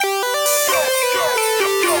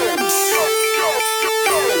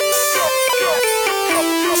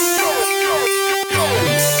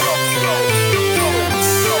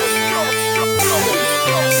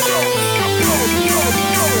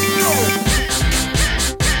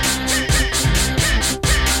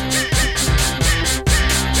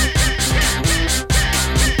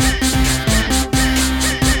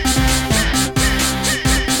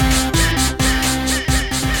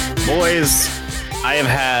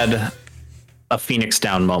had a Phoenix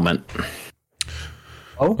Down moment.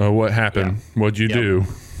 Oh, what happened? Yeah. What'd you do?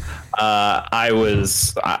 I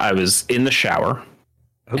was in the shower,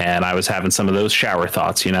 and I was having some of those shower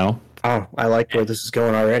thoughts, you know. Oh, I like where this is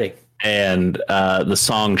going already. And the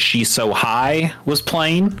song "She's So High" was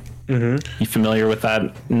playing. Mm-hmm. You familiar with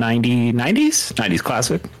that 90s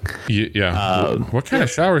classic? Yeah. What kind of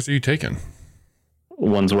showers are you taking?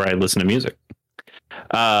 Ones where I listen to music.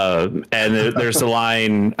 And there's the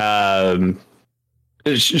line,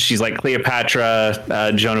 she's like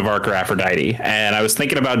Cleopatra, Joan of Arc, or Aphrodite. And I was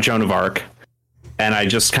thinking about Joan of Arc, and I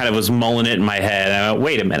just kind of was mulling it in my head. And I went,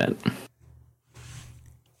 wait a minute.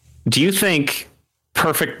 Do you think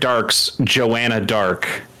Perfect Dark's Joanna Dark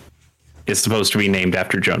is supposed to be named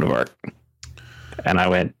after Joan of Arc? And I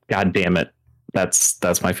went, God damn it.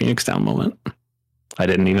 That's my Phoenix Down moment. I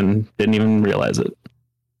didn't even realize it.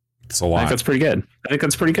 It's a lot. I think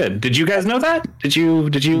that's pretty good. Did you guys know that? Did you?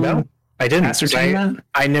 No, I didn't. Ascertain that?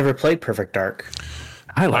 I never played Perfect Dark.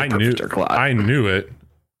 I Perfect Dark a lot. I knew it.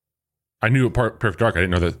 I knew it Perfect Dark. I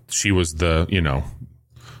didn't know that she was the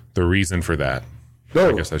reason for that.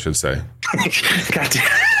 No. I guess I should say. God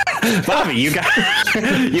damn. Bobby, you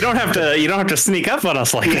don't have to sneak up on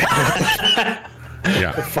us like that.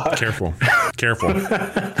 Yeah, careful.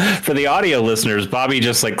 For the audio listeners, Bobby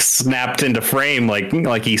just like snapped into frame like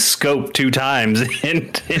he scoped 2 times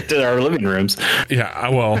into our living rooms. Yeah,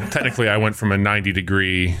 well, technically I went from a 90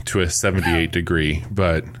 degree to a 78 degree,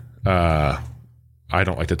 but I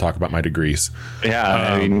don't like to talk about my degrees.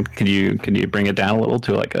 Yeah, I mean, can you bring it down a little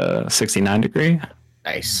to like a 69 degree?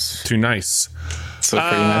 Nice. Too nice. So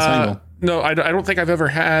pretty nice angle. No, I don't think I've ever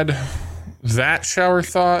had that shower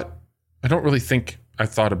thought. I don't really think I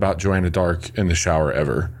thought about Joanna Dark in the shower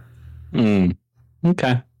ever.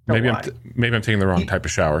 Okay. Maybe I'm taking the wrong type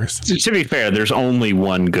of showers. To be fair, there's only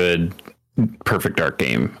one good Perfect Dark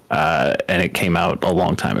game, and it came out a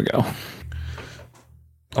long time ago.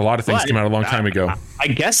 A lot of things came out a long time ago. I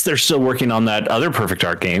guess they're still working on that other Perfect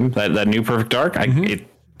Dark game, that new Perfect Dark.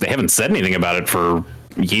 They haven't said anything about it for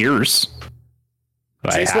years.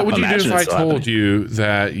 Chase, what would you do if I told you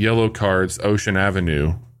that Yellow Card's Ocean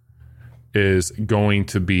Avenue is going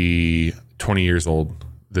to be 20 years old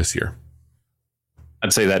this year?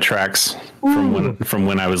 I'd say that tracks from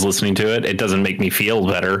when I was listening to it. It doesn't make me feel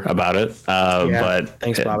better about it. But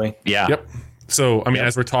thanks, Bobby. Yeah. Yep. So, I mean,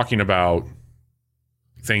 as we're talking about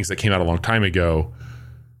things that came out a long time ago,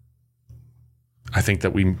 I think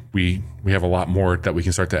that we have a lot more that we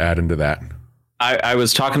can start to add into that. I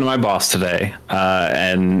was talking to my boss today,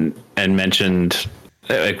 and mentioned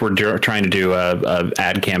like we're trying to do a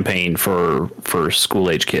ad campaign for school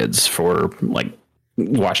age kids for like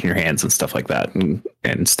washing your hands and stuff like that,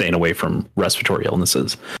 and staying away from respiratory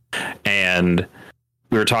illnesses. And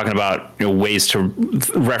we were talking about ways to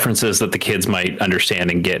references that the kids might understand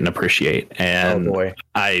and get and appreciate. And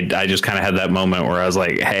I just kind of had that moment where I was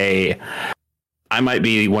like, hey, I might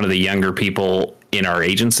be one of the younger people in our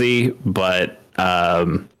agency, but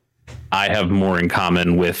I have more in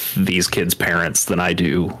common with these kids' parents than I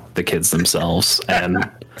do the kids themselves. And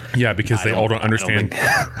yeah, because they all don't understand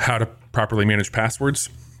how to properly manage passwords.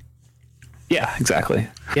 Yeah, exactly.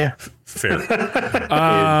 Yeah. Fair.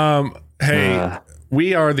 Hey,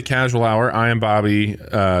 we are the Casual Hour. I am Bobby.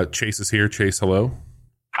 Chase is here. Chase, hello.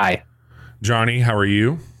 Hi. Johnny, how are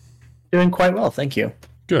you? Doing quite well, thank you.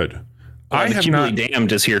 Good. The Cubely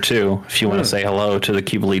Damned is here too, if you want to say hello to the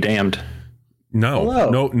Cubely Damned.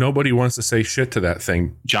 No, nobody wants to say shit to that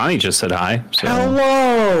thing. Johnny just said hi. So.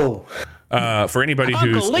 Hello. For anybody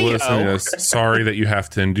who's listening to us, sorry that you have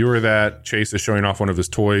to endure that. Chase is showing off one of his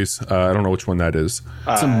toys. I don't know which one that is.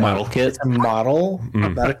 It's a model kit. It's a model,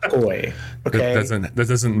 not a toy. Okay. That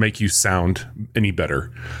doesn't make you sound any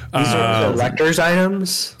better. These are collector's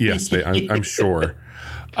items. Yes, I'm sure.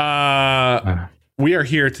 We are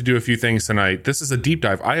here to do a few things tonight. This is a deep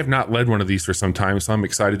dive. I have not led one of these for some time, so I'm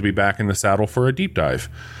excited to be back in the saddle for a deep dive.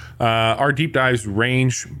 Our deep dives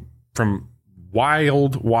range from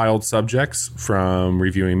wild subjects, from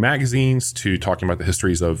reviewing magazines to talking about the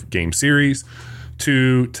histories of game series,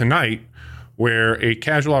 to tonight, where a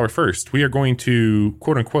Casual Hour first, we are going to,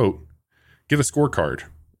 quote unquote, give a scorecard,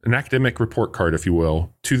 an academic report card, if you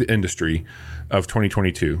will, to the industry of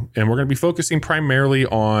 2022. And we're going to be focusing primarily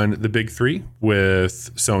on the big three with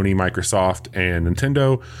Sony, Microsoft, and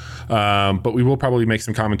Nintendo. But we will probably make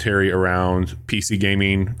some commentary around PC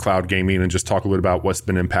gaming, cloud gaming, and just talk a little bit about what's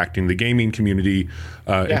been impacting the gaming community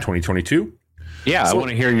in 2022. Yeah, I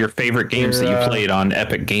want to hear your favorite games that you played on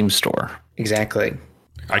Epic Game Store. Exactly.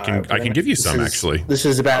 I can give you some, actually. This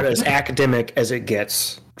is about as academic as it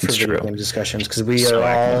gets for video game discussions, because we are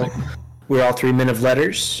all we're all three men of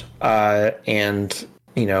letters, and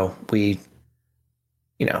we're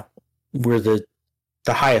the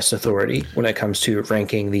highest authority when it comes to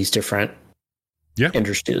ranking these different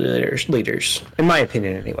industry leaders, in my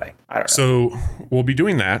opinion, anyway. I don't know. So we'll be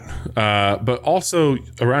doing that, but also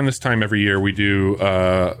around this time every year we do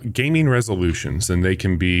gaming resolutions, and they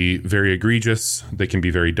can be very egregious, they can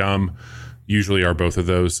be very dumb. Usually are both of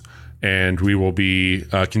those, and we will be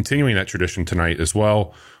continuing that tradition tonight as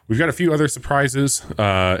well. We've got a few other surprises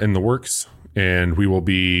in the works, and we will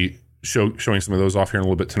be showing some of those off here in a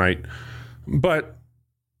little bit tonight. But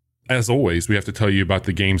as always, we have to tell you about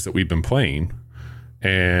the games that we've been playing.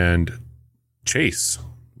 And Chase,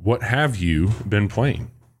 what have you been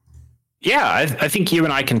playing? Yeah, I think you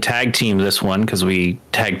and I can tag team this one because we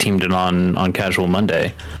tag teamed it on Casual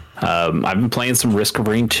Monday. I've been playing some Risk of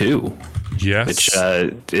Rain 2. Yes.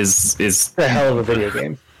 Which is a hell of a video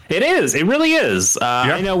game. It is. It really is.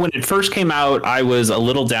 I know when it first came out, I was a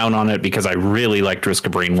little down on it because I really liked Risk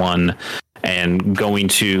of Rain 1, and going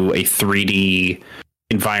to a 3D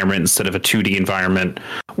environment instead of a 2D environment,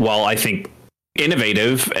 while I think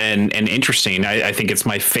innovative and interesting, I think it's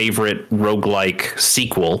my favorite roguelike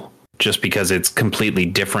sequel, just because it's completely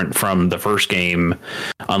different from the first game,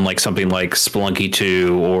 unlike something like Spelunky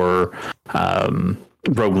 2 or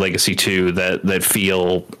Rogue Legacy 2 that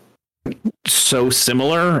feel so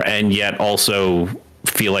similar and yet also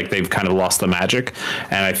feel like they've kind of lost the magic.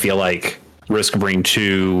 And I feel like Risk of Rain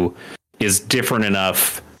 2 is different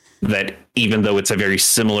enough that even though it's a very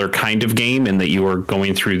similar kind of game and that you are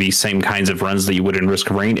going through these same kinds of runs that you would in Risk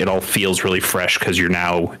of Rain, it all feels really fresh because you're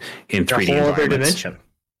now in 3D a whole other environments. dimension.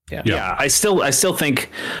 Yeah. I still think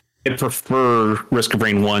I prefer Risk of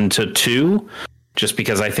Rain 1 to 2, just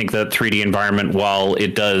because I think that 3D environment, while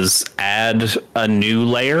it does add a new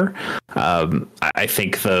layer, I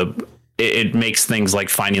think it makes things like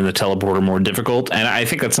finding the teleporter more difficult. And I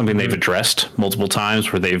think that's something they've addressed multiple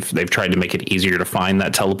times, where they've tried to make it easier to find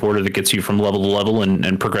that teleporter that gets you from level to level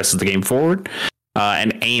and progresses the game forward.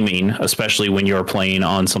 And aiming, especially when you're playing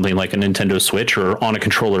on something like a Nintendo Switch or on a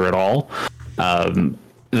controller at all,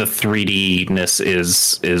 the 3D-ness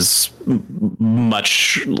is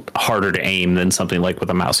much harder to aim than something like with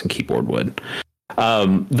a mouse and keyboard would.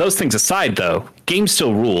 Those things aside, though, game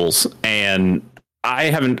still rules, and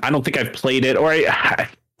I don't think I've played it, or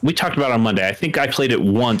we talked about it on Monday. I think I played it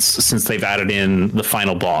once since they've added in the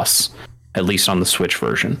final boss, at least on the Switch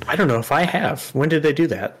version. I don't know if I have. When did they do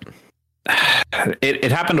that?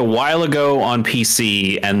 It happened a while ago on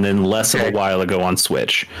PC, and then less of a while ago on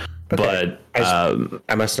Switch. Okay. But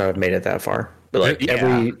I must not have made it that far. But like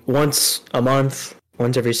Yeah. once a month,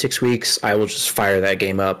 once every 6 weeks, I will just fire that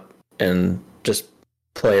game up and just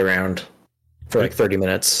play around for like 30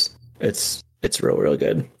 minutes. It's real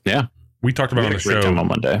good. Yeah, We talked about on the great time show. on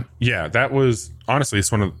Monday. Yeah, that was honestly,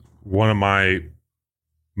 it's one of my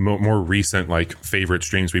more recent like favorite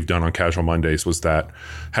streams we've done on Casual Mondays. Was that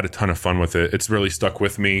had a ton of fun with it. It's really stuck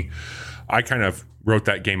with me. I kind of wrote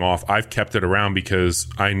that game off. I've kept it around because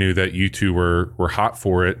I knew that you two were hot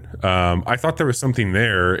for it. I thought there was something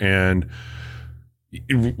there, and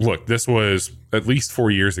look, this was at least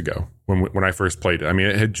 4 years ago when I first played it. I mean,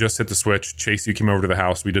 it had just hit the Switch. Chase, you came over to the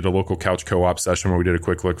house. We did a local couch co-op session where we did a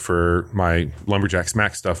quick look for my Lumberjack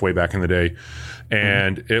Smack stuff way back in the day.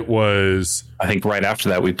 And it was... I think right after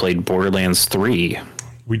that, we played Borderlands 3.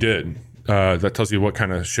 We did. That tells you what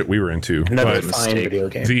kind of shit we were into. Another But fine video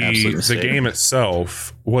game. the game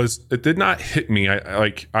itself it did not hit me.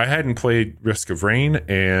 I hadn't played Risk of Rain,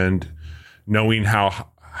 and knowing how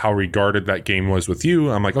regarded that game was with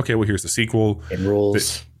you, I'm like, okay, well, here's the sequel. It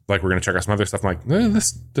rules. Like, we're going to check out some other stuff. I'm like,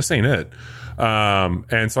 this ain't it.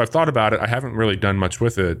 And so I've thought about it. I haven't really done much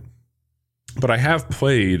with it, but I have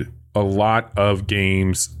played a lot of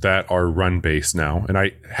games that are run based now, and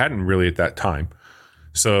I hadn't really at that time.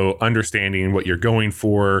 So understanding what you're going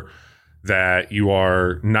for, that you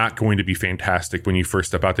are not going to be fantastic when you first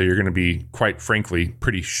step out there. You're going to be, quite frankly,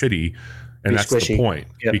 pretty shitty. And that's squishy. the point,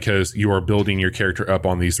 because you are building your character up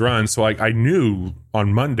on these runs. So like, I knew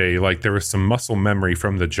on Monday, like, there was some muscle memory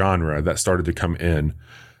from the genre that started to come in.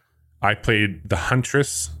 I played the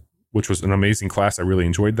Huntress, which was an amazing class. I really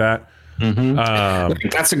enjoyed that.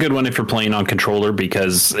 That's a good one if you're playing on controller,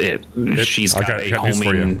 because she's got a news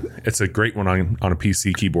for you. homing. It's a great one on a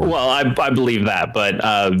PC keyboard. Well, I believe that, but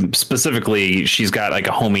specifically, she's got like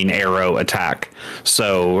a homing arrow attack,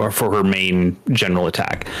 so for her main general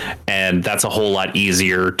attack, and that's a whole lot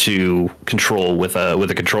easier to control with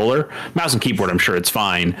a controller. Mouse and keyboard, I'm sure it's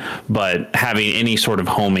fine, but having any sort of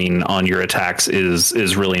homing on your attacks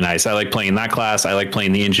is really nice. I like playing that class. I like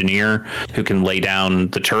playing the engineer, who can lay down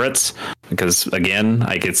the turrets. because again,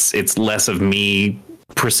 like it's less of me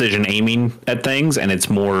precision aiming at things, and it's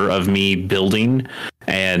more of me building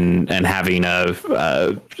and having a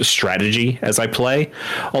strategy as I play.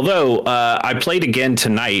 Although I played again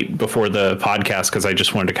tonight before the podcast because I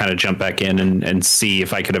just wanted to kind of jump back in and see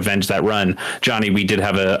if I could avenge that run. Johnny, we did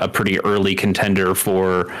have a pretty early contender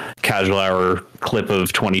for Casual Hour clip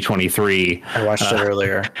of 2023. I watched it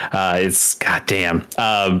earlier. It's goddamn.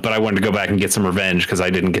 But I wanted to go back and get some revenge because I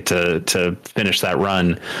didn't get to finish that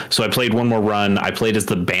run. So I played one more run. I played as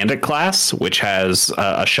the bandit class, which has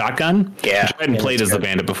a shotgun. Yeah, which I hadn't played as the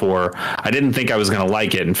bandit before. I didn't think I was going to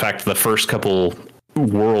like it. In fact, the first couple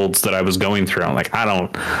worlds that I was going through, I'm like, I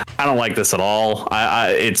don't like this at all.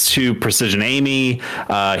 It's too precision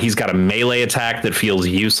aimy. He's got a melee attack that feels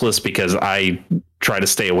useless because I try to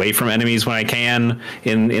stay away from enemies when I can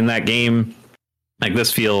in that game. Like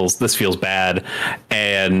this feels bad.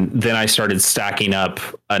 And then I started stacking up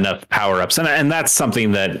enough power-ups. And that's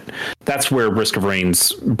something that's where Risk of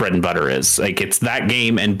Rain's bread and butter is. Like it's that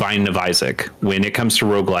game and Binding of Isaac when it comes to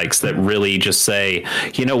roguelikes that really just say,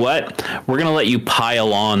 you know what? We're going to let you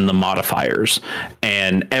pile on the modifiers.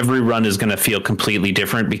 And every run is going to feel completely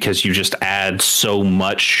different because you just add so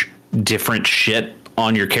much different shit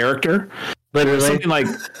on your character. Literally. Something like,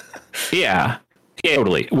 yeah. Yeah,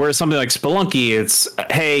 totally. Whereas something like Spelunky, it's,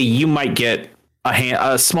 hey, you might get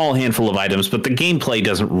a small handful of items, but the gameplay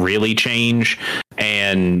doesn't really change.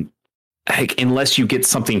 And like, unless you get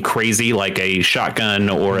something crazy like a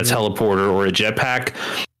shotgun or a teleporter or a jetpack,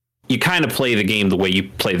 you kind of play the game the way you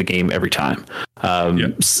play the game every time.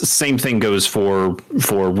 Same thing goes for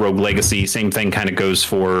Rogue Legacy. Same thing kind of goes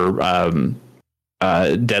for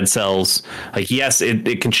Dead Cells. Like, yes,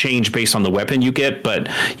 it can change based on the weapon you get, but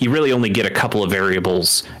you really only get a couple of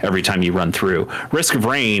variables every time you run through. Risk of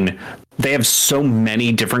Rain, they have so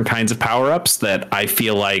many different kinds of power-ups that I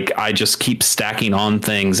feel like I just keep stacking on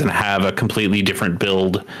things and have a completely different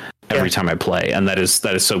build every time I play, and that is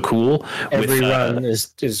so cool. Every run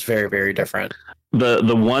is very, very different.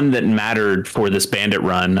 The one that mattered for this bandit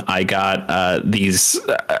run, I got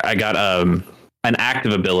an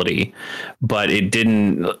active ability, but it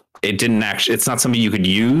didn't actually, it's not something you could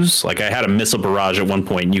use. Like I had a missile barrage at one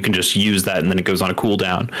point and you can just use that and then it goes on a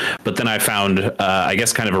cooldown. But then I found, I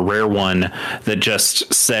guess kind of a rare one that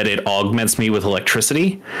just said it augments me with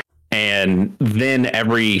electricity. And then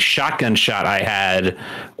every shotgun shot I had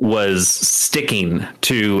was sticking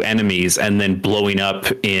to enemies and then blowing up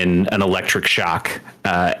in an electric shock.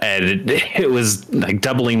 And it was like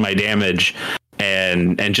doubling my damage.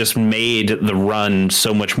 And just made the run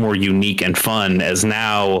so much more unique and fun as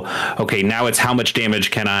now it's how much damage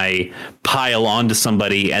can I pile onto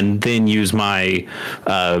somebody and then use my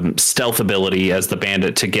stealth ability as the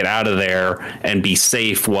bandit to get out of there and be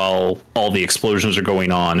safe while all the explosions are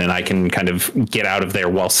going on, and I can kind of get out of there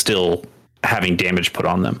while still having damage put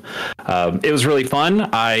on them. It was really fun.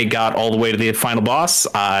 I got all the way to the final boss.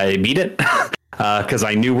 I beat it. Because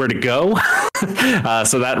I knew where to go.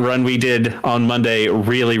 So that run we did on Monday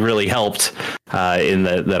really, really helped in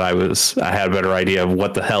that I had a better idea of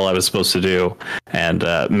what the hell I was supposed to do. And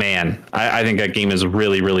man, I think that game is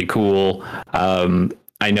really, really cool.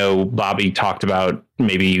 I know Bobby talked about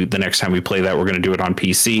maybe the next time we play that, we're going to do it on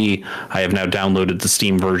PC. I have now downloaded the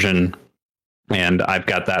Steam version. And I've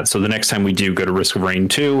got that. So the next time we do go to Risk of Rain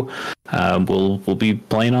 2, we'll be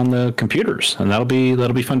playing on the computers, and that'll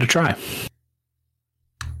be fun to try.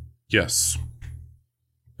 Yes.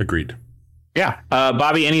 Agreed. Yeah.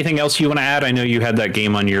 Bobby, anything else you want to add? I know you had that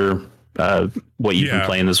game on your what you've been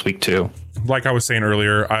playing this week too. Like I was saying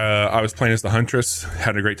earlier, I was playing as the Huntress,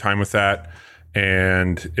 had a great time with that,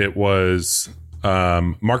 and it was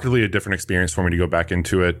markedly a different experience for me to go back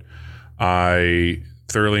into it. I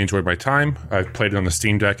thoroughly enjoyed my time. I've played it on the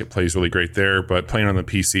Steam Deck. It plays really great there, but playing on the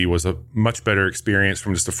PC was a much better experience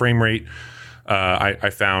from just the frame rate. I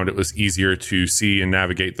found it was easier to see and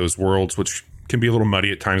navigate those worlds, which can be a little muddy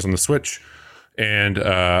at times on the Switch. And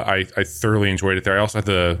I thoroughly enjoyed it there. I also had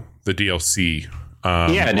the DLC.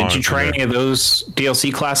 Did you try any of those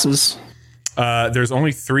DLC classes? There's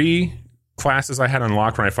only 3 classes I had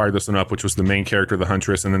unlocked when I fired this one up, which was the main character, the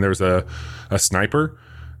Huntress, and then there was a sniper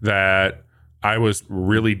that I was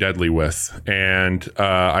really deadly with. And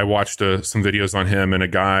I watched some videos on him, and a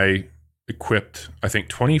guy equipped, I think,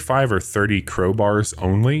 25 or 30 crowbars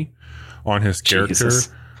only on his character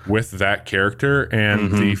with that character.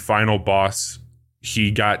 And the final boss,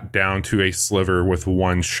 he got down to a sliver with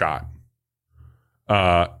one shot.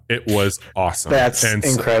 It was awesome. That's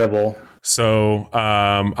incredible. So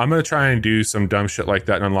I'm going to try and do some dumb shit like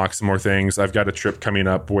that and unlock some more things. I've got a trip coming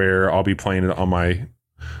up where I'll be playing it on my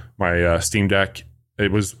Steam Deck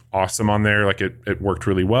it was awesome on there. Like it worked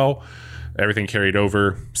really well. Everything carried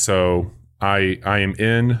over. So I am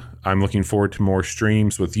in. I'm looking forward to more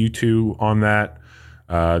streams with you two on that.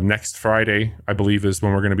 Next Friday, I believe, is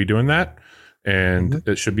when we're going to be doing that. And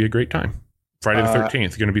it should be a great time. Friday the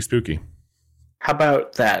 13th, going to be spooky. How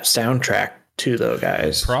about that soundtrack too, though,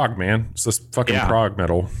 guys? Prog, man. It's this fucking prog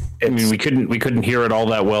metal. I mean, we couldn't hear it all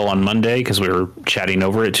that well on Monday because we were chatting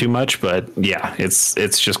over it too much. But yeah, it's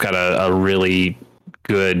just got a really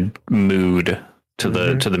good mood to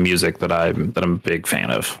the music that I'm a big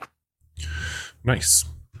fan of. Nice.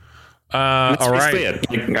 That's all right. It.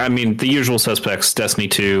 Like, I mean, the usual suspects. Destiny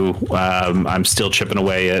 2. I'm still chipping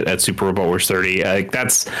away at Super Robot Wars 30.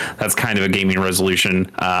 That's kind of a gaming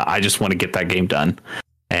resolution. I just want to get that game done.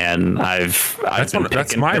 And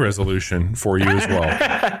that's my resolution for you as well.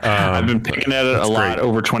 I've been picking at it a lot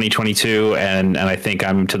over 2022, and I think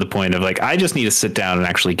I'm to the point of like I just need to sit down and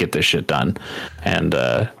actually get this shit done. And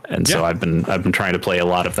so I've been trying to play a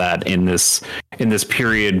lot of that in this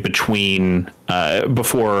period between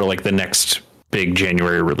before like the next big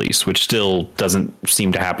January release, which still doesn't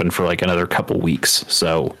seem to happen for like another couple weeks.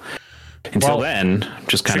 So until then,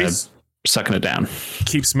 just kind of sucking it down.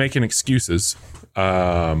 Keeps making excuses.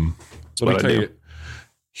 Let me tell you,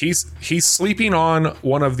 he's sleeping on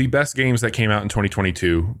one of the best games that came out in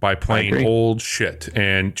 2022 by playing old shit.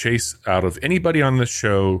 And Chase, out of anybody on this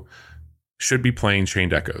show, should be playing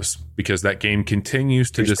Chained Echoes because that game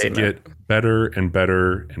continues to just get better and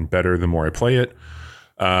better and better the more I play it.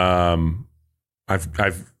 I've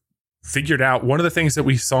figured out one of the things that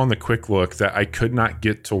we saw in the quick look that I could not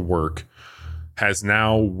get to work has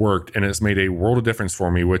now worked, and it's made a world of difference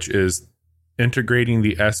for me, which is integrating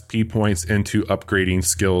the SP points into upgrading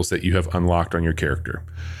skills that you have unlocked on your character.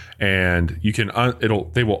 And you can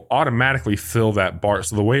they will automatically fill that bar.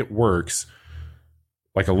 So the way it works,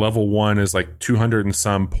 like a level 1 is like 200 and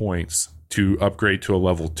some points to upgrade to a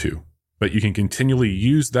level 2. But you can continually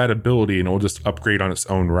use that ability and it'll just upgrade on its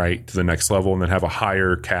own right to the next level and then have a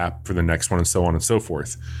higher cap for the next one and so on and so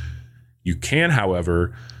forth. You can,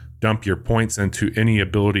 however, dump your points into any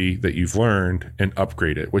ability that you've learned and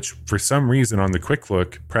upgrade it, which for some reason on the quick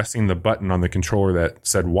look, pressing the button on the controller that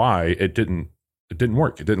said Y, it didn't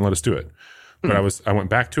work. It didn't let us do it. But I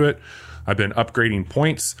went back to it. I've been upgrading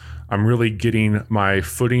points. I'm really getting my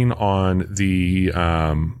footing on the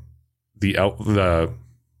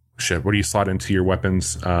shit. What do you slot into your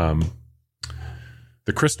weapons? The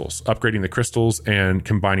crystals, upgrading the crystals and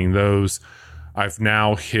combining those. I've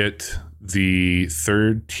now hit the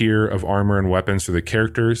 3rd tier of armor and weapons for the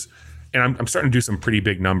characters, and I'm starting to do some pretty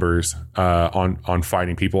big numbers on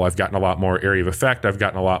fighting people. I've gotten a lot more area of effect. I've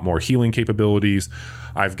gotten a lot more healing capabilities.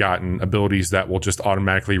 I've gotten abilities that will just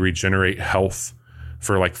automatically regenerate health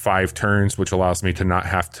for like 5 turns, which allows me to not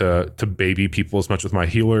have to baby people as much with my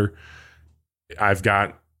healer. I've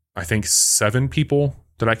got, I think, 7 people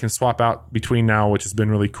that I can swap out between now, which has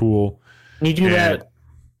been really cool. Can you do that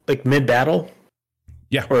like mid-battle?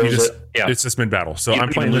 Yeah, it's just mid-battle. So I'm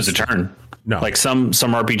playing lose a turn. No, like some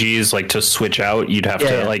RPGs, like to switch out, you'd have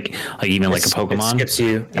to like even like a Pokemon. It skips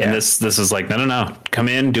you. Yeah. And this is like no, come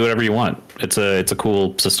in, do whatever you want. It's a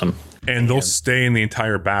cool system. And they'll stay in the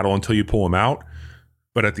entire battle until you pull them out.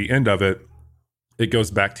 But at the end of it, it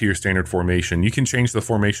goes back to your standard formation. You can change the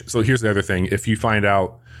formation. So here's the other thing: if you find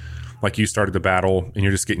out, like you started the battle and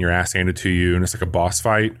you're just getting your ass handed to you, and it's like a boss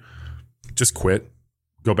fight, just quit.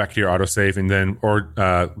 Go back to your autosave and then, or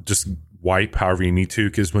just wipe however you need to.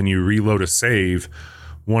 Because when you reload a save,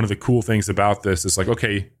 one of the cool things about this is like,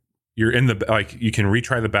 okay, you're in the, like, you can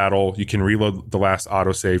retry the battle, you can reload the last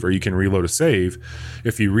autosave, or you can reload a save.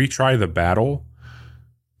 If you retry the battle,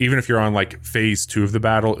 even if you're on like phase 2 of the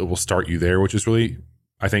battle, it will start you there, which is really,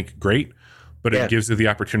 I think, great. But it gives you the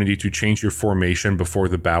opportunity to change your formation before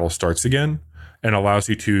the battle starts again and allows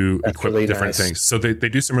you to equip really different things. So they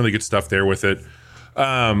do some really good stuff there with it.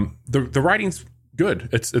 The writing's good.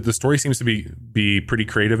 The story seems to be pretty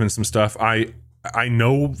creative and some stuff. I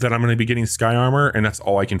know that I'm going to be getting Sky Armor, and that's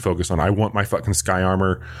all I can focus on. I want my fucking Sky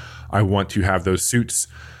Armor. I want to have those suits,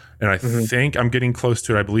 and I think I'm getting close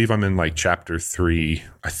to it. I believe I'm in like chapter 3,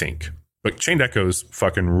 I think. But Chained Echoes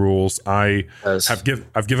fucking rules. I've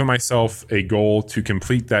given myself a goal to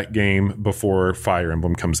complete that game before Fire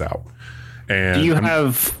Emblem comes out. And do you one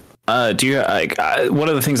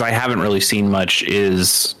of the things I haven't really seen much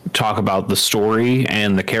is talk about the story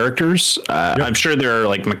and the characters. I'm sure there are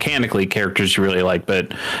like mechanically characters you really like,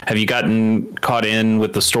 but have you gotten caught in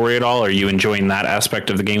with the story at all? Are you enjoying that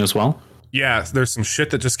aspect of the game as well? Yeah, there's some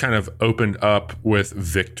shit that just kind of opened up with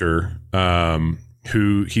Victor,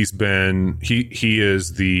 who he's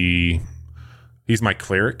my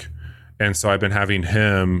cleric. And so I've been having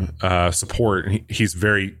him support. He's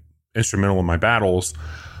very instrumental in my battles,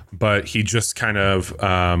 but he just kind of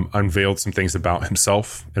unveiled some things about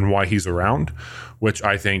himself and why he's around, which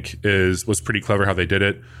I think was pretty clever how they did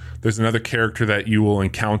it. There's another character that you will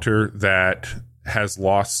encounter that has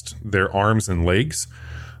lost their arms and legs,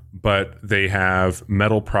 but they have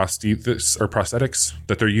metal prosthetics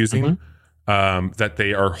that they're using that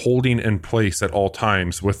they are holding in place at all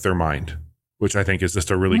times with their mind, which I think is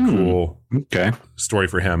just a really cool story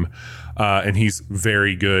for him. And he's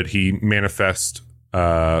very good. He manifests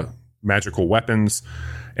magical weapons,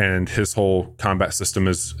 and his whole combat system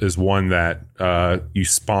is one that you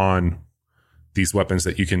spawn these weapons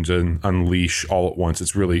that you can just unleash all at once.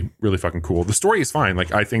 It's really, really fucking cool. The story is fine.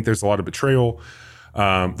 Like, I think there's a lot of betrayal.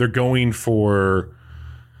 They're going for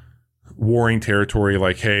warring territory.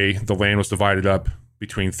 Like, hey, the land was divided up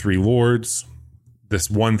between 3 lords. This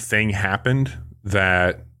one thing happened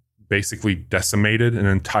that basically decimated an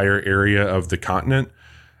entire area of the continent,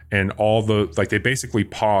 and they basically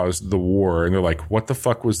paused the war, and they're like, what the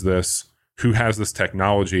fuck was this? Who has this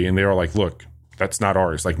technology? And they were like, look, that's not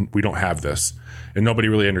ours. Like, we don't have this. And nobody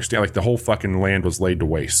really understand. Like, the whole fucking land was laid to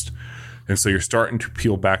waste. And so you're starting to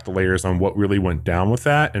peel back the layers on what really went down with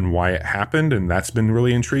that and why it happened. And that's been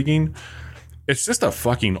really intriguing. It's just a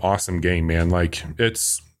fucking awesome game, man. Like,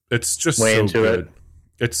 it's just so good.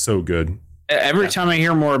 It's so good. Every time I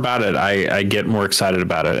hear more about it, I get more excited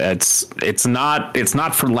about it. It's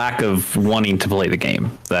not for lack of wanting to play the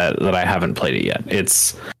game that I haven't played it yet.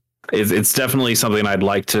 It's definitely something I'd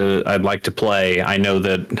like to play. I know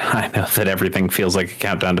that everything feels like a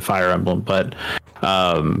countdown to Fire Emblem, but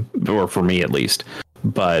or for me at least.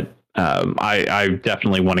 But I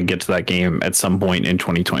definitely want to get to that game at some point in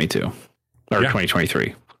 2022 or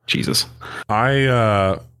 2023. Jesus.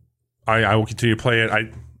 I will continue to play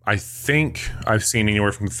it. I think I've seen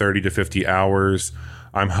anywhere from 30 to 50 hours.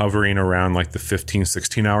 I'm hovering around like the 15,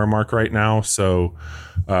 16 hour mark right now. So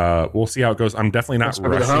we'll see how it goes. I'm definitely not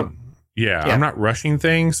rushing. Yeah, I'm not rushing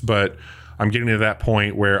things, but I'm getting to that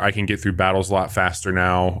point where I can get through battles a lot faster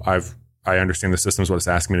now. I understand the system's what it's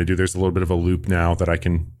asking me to do. There's a little bit of a loop now that I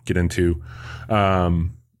can get into. So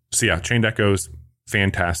yeah, Chained Echoes,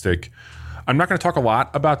 fantastic. I'm not going to talk a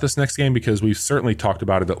lot about this next game because we've certainly talked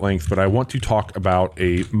about it at length, but I want to talk about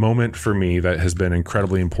a moment for me that has been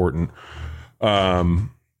incredibly important.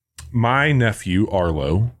 My nephew,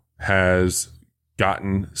 Arlo, has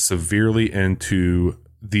gotten severely into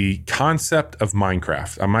the concept of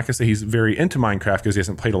Minecraft. I'm not going to say he's very into Minecraft because he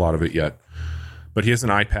hasn't played a lot of it yet, but he has an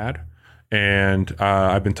iPad, and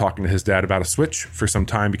I've been talking to his dad about a Switch for some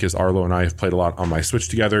time because Arlo and I have played a lot on my Switch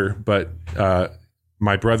together, but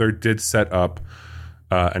my brother did set up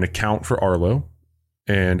an account for Arlo,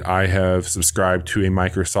 and I have subscribed to a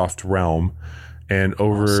Microsoft Realm, and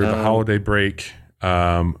over the holiday break,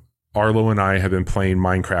 Arlo and I have been playing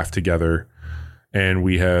Minecraft together, and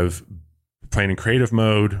we have playing in creative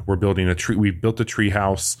mode. We're building a tree. We built a tree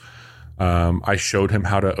house. I showed him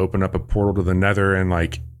how to open up a portal to the Nether, and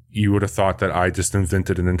like, you would have thought that I just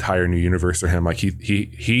invented an entire new universe for him. Like,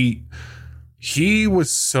 he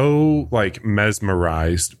was so like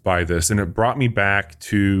mesmerized by this, and it brought me back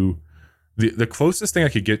to the closest thing I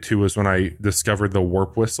could get to was when I discovered the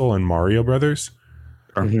warp whistle in Mario Brothers,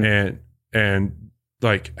 and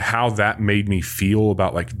like how that made me feel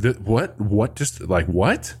about like what just like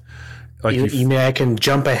what. Like, you mean I can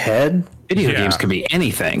jump ahead? Video games can be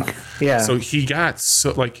anything. Yeah. So he got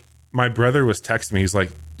so like, my brother was texting me. He's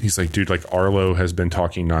like, dude, like Arlo has been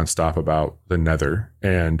talking nonstop about the Nether,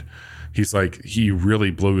 and he's like, he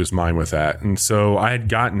really blew his mind with that. And so I had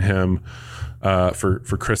gotten him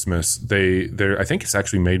for Christmas. I think it's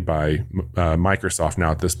actually made by Microsoft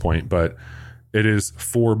now at this point, but it is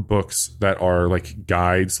 4 books that are like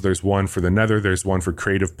guides. There's one for the Nether. There's one for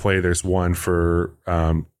creative play. There's one for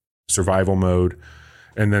survival mode,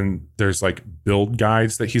 and then there's like build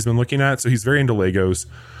guides that he's been looking at. So he's very into Legos.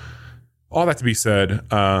 All that to be said,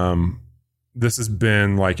 this has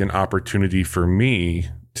been like an opportunity for me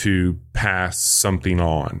to pass something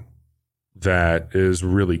on that is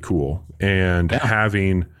really cool, and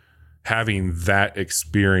having that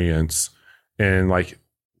experience, and like,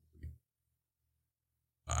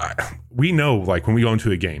 we know, like when we go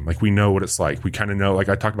into a game, like we know what it's like. We kind of know, like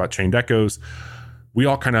I talked about Chained Echoes. We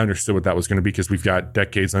all kind of understood what that was going to be because we've got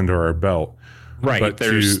decades under our belt. Right. But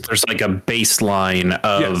there's like a baseline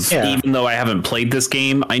of, even though I haven't played this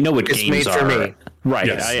game, I know what it's games are. For me. Right.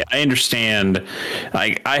 Yes. I understand.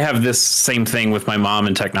 I have this same thing with my mom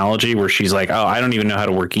in technology where she's like, oh, I don't even know how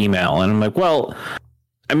to work email. And I'm like, well,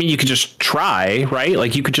 I mean, you could just try, right?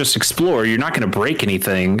 Like you could just explore. You're not going to break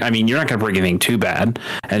anything. I mean, you're not going to break anything too bad.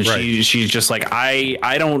 And she's just like,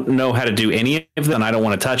 I don't know how to do any of that, and I don't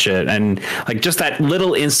want to touch it. And like just that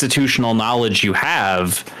little institutional knowledge you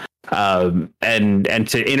have. And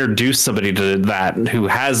to introduce somebody to that who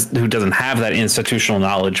doesn't have that institutional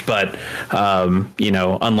knowledge, but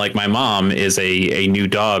unlike my mom, is a new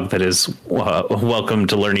dog that is welcome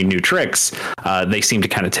to learning new tricks. They seem to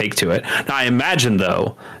kind of take to it. Now, I imagine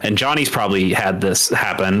though, and Johnny's probably had this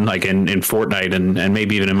happen like in Fortnite and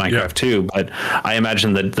maybe even in Minecraft too. But I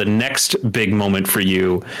imagine that the next big moment for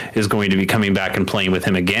you is going to be coming back and playing with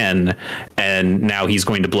him again, and now he's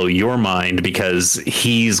going to blow your mind because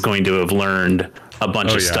he's going to have learned a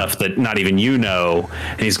bunch of stuff that not even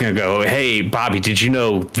and he's going to go, hey Bobby, did you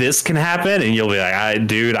know this can happen? And you'll be like,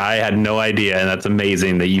 I had no idea. And that's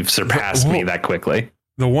amazing that you've surpassed me that quickly.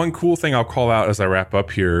 The one cool thing I'll call out as I wrap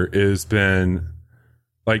up here is been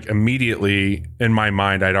like immediately in my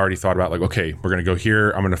mind, I'd already thought about like, okay, we're going to go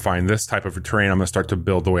here. I'm going to find this type of terrain. I'm going to start to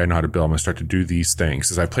build the way I know how to build. I'm going to start to do these things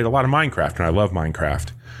because I played a lot of Minecraft and I love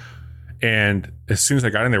Minecraft. And as soon as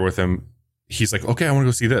I got in there with him, he's like, okay, I want to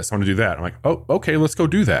go see this. I want to do that. I'm like, oh, okay, let's go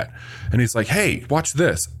do that. And he's like, hey, watch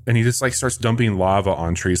this. And he just like starts dumping lava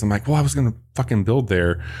on trees. I'm like, well, I was going to fucking build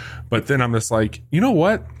there. But then I'm just like, you know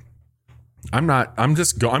what?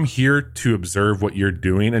 I'm here to observe what you're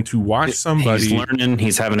doing and to watch somebody. He's learning,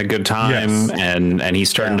 he's having a good time, and he's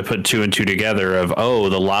starting to put two and two together of, oh,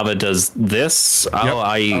 the lava does this.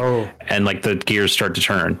 And like the gears start to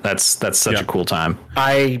turn. That's such a cool time.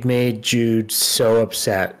 I made Jude so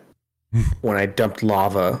upset when I dumped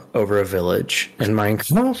lava over a village in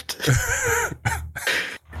Minecraft.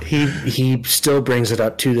 he still brings it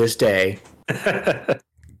up to this day.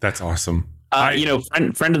 That's awesome.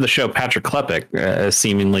 Friend of the show, Patrick Klepek,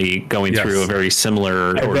 seemingly going through a very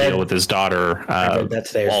similar ordeal with his daughter,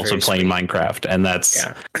 also playing Minecraft, and that's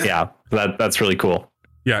that's really cool.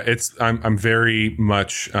 Yeah, I'm very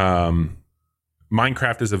much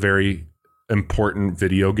Minecraft is a very important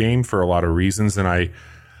video game for a lot of reasons, and I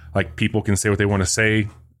like people can say what they want to say,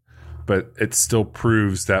 but it still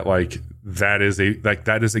proves that that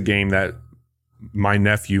is a game that my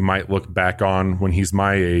nephew might look back on when he's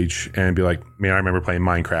my age and be like, man, I remember playing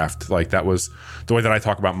Minecraft. Like that was the way that I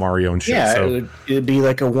talk about Mario and shit. Yeah, so it'd be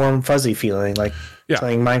like a warm, fuzzy feeling. Like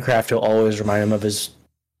playing Minecraft will always remind him of his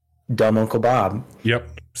dumb Uncle Bob. Yep.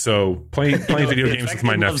 So playing video games with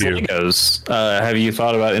my nephew. Legos. Have you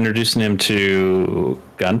thought about introducing him to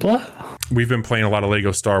Gunpla? We've been playing a lot of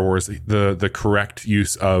Lego Star Wars, the correct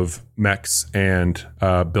use of mechs and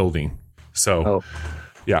building. So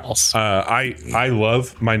yeah, I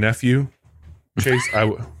love my nephew, Chase.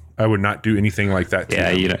 I would not do anything like that to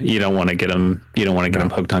him. You don't want to get him. You don't want to get him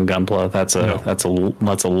hooked on Gunpla.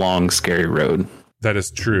 That's a long, scary road. That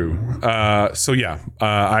is true.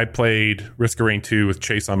 I played Risk of Rain 2 with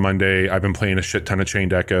Chase on Monday. I've been playing a shit ton of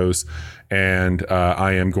Chained Echoes, and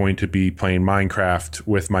I am going to be playing Minecraft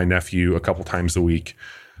with my nephew a couple times a week,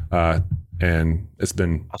 and it's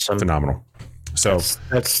been phenomenal. So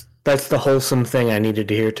that's the wholesome thing I needed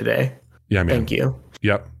to hear today. Yeah, man. Thank you.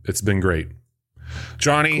 Yep, it's been great.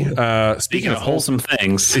 Johnny, speaking of wholesome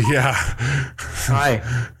things. Yeah. Hi.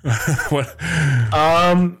 What?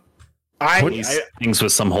 Things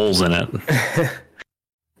with some holes in it.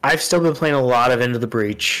 I've still been playing a lot of Into the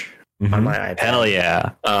Breach on my iPad. Hell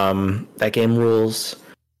yeah. That game rules.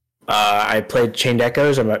 I played Chained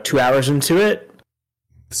Echoes. I'm about 2 hours into it.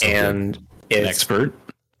 It's an expert.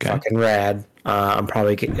 Fucking rad. I'm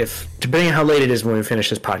probably, depending on how late it is when we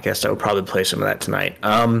finish this podcast, I will probably play some of that tonight.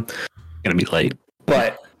 Gonna be late.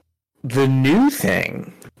 But the new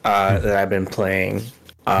thing that I've been playing,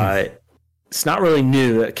 it's not really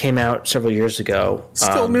new. It came out several years ago.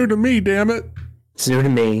 Still new to me, damn it. It's new to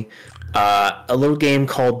me. A little game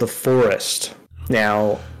called The Forest.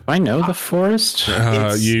 Now, I know The Forest.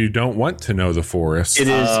 You don't want to know The Forest. It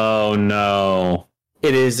is. Oh no.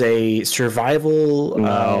 It is a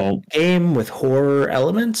survival game with horror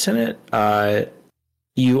elements in it.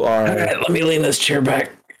 You are. All right, let me lean this chair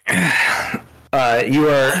back.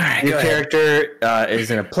 Your character is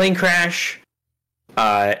in a plane crash,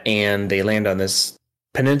 and they land on this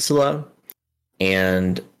peninsula,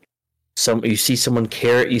 and you see someone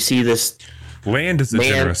You see this. Land is a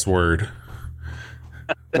generous word.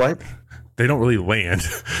 What? They don't really land.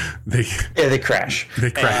 They crash. They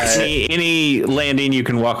crash. Any landing you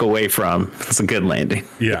can walk away from. It's a good landing.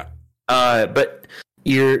 Yeah. But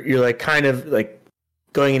you're like kind of like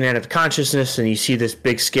going in and out of consciousness, and you see this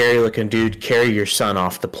big scary looking dude carry your son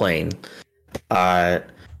off the plane. But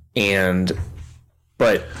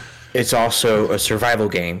it's also a survival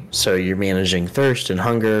game. So you're managing thirst and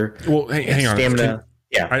hunger. Well, hang on. Stamina.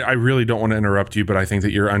 I really don't want to interrupt you, but I think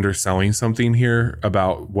that you're underselling something here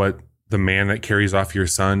about what the man that carries off your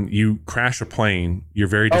son. You crash a plane. You're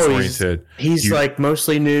very disoriented. He's like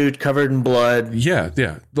mostly nude, covered in blood. Yeah,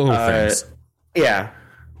 the little things. Yeah,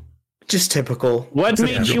 just typical. What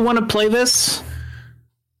made you want to play this?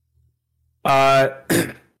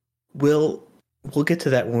 We'll get to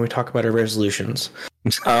that when we talk about our resolutions.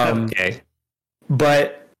 Okay,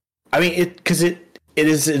 but I mean, because it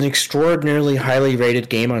is an extraordinarily highly rated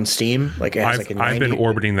game on Steam. Like it has I've been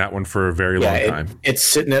orbiting that one for a very long time. It's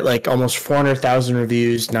sitting at like almost 400,000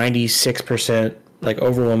 reviews, 96% like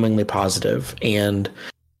overwhelmingly positive, and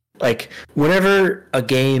like whenever a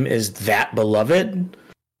game is that beloved,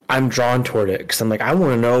 I'm drawn toward it because I'm like, I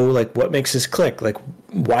want to know like what makes this click. Like,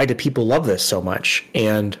 why do people love this so much?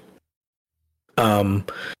 And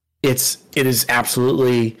it is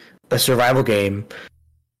absolutely a survival game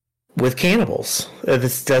with cannibals.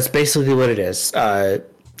 That's basically what it is.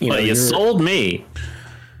 You sold me.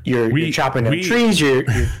 You're chopping down trees. You're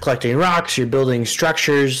collecting rocks. You're building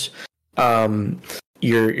structures.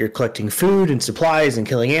 You're collecting food and supplies and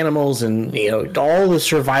killing animals and all the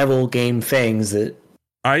survival game things that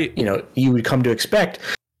you would come to expect.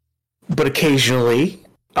 But occasionally,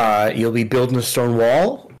 you'll be building a stone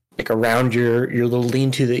wall like around your little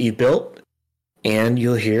lean-to that you built. And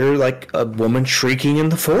you'll hear like a woman shrieking in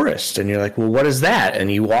the forest, and you're like, "Well, what is that?"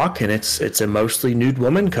 And you walk, and it's a mostly nude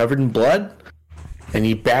woman covered in blood, and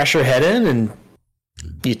you bash her head in, and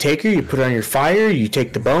you take her, you put her on your fire, you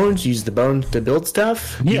take the bones, use the bones to build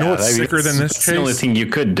stuff. You know what's sicker than this, Chase? The only thing you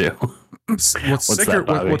could do.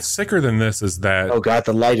 What's sicker than this is that. Oh God,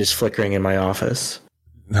 the light is flickering in my office.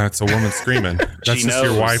 That's a woman screaming. That's just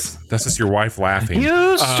your wife. That's just your wife laughing.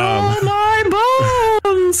 You stole my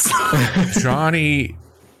bones.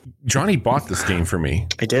 Johnny bought this game for me.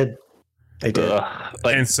 I did.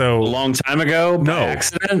 And so a long time ago, by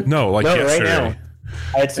accident. No, yesterday. Right now.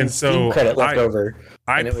 I had some Steam credit left over.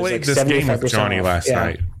 I played this game with Johnny last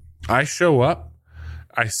night. I show up.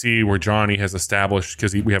 I see where Johnny has established,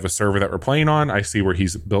 because we have a server that we're playing on. I see where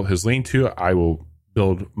he's built his lean-to. I will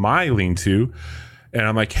build my lean-to. And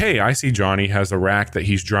I'm like, hey, I see Johnny has a rack that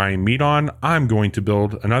he's drying meat on. I'm going to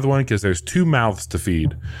build another one because there's 2 mouths to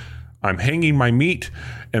feed. I'm hanging my meat,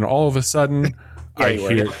 and all of a sudden, I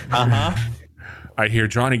hear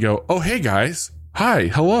Johnny go, "Oh, hey guys, hi,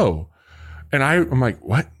 hello," and I'm like,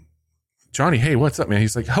 "What, Johnny? Hey, what's up, man?"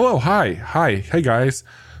 He's like, "Hello, hi, hey guys."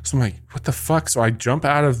 So I'm like, "What the fuck?" So I jump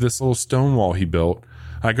out of this little stone wall he built.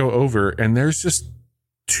 I go over, and there's just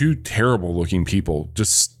 2 terrible looking people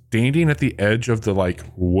just standing at the edge of the like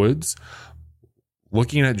woods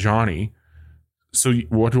looking at Johnny. So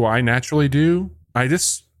what do I naturally do? I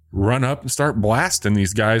just run up and start blasting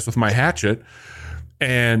these guys with my hatchet,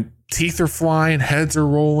 and teeth are flying, heads are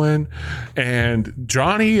rolling, and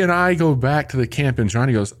Johnny and I go back to the camp, and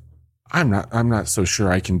Johnny goes, I'm not so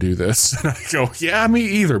sure I can do this. And I go, yeah, me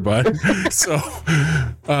either, bud. So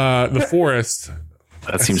the forest,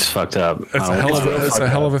 that seems fucked up. It's a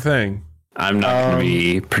hell of a thing. I'm not going to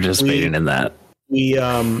be participating in that.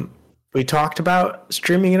 We talked about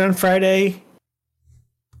streaming it on Friday.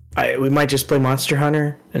 We might just play Monster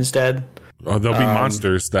Hunter instead. There'll be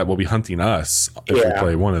monsters that will be hunting us if we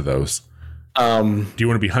play one of those. Do you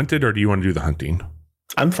want to be hunted, or do you want to do the hunting?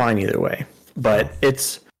 I'm fine either way, but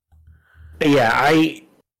I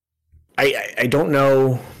don't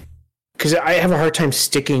know, because I have a hard time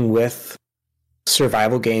sticking with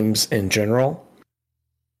survival games in general.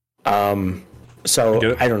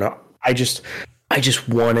 So I don't know. I just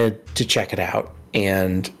wanted to check it out,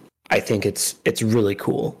 and I think it's really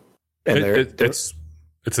cool. And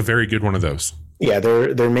it's a very good one of those. Yeah,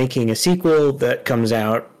 they're making a sequel that comes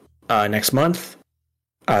out next month.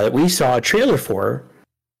 That we saw a trailer for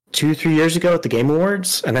 2-3 years ago at the Game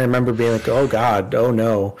Awards, and I remember being like, "Oh God, oh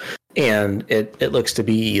no!" And it looks to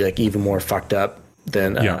be like even more fucked up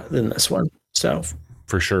than this one. So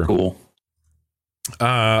for sure, cool.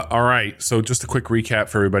 All right. So just a quick recap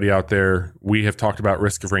for everybody out there. We have talked about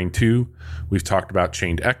Risk of Rain 2. We've talked about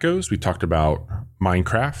Chained Echoes. We talked about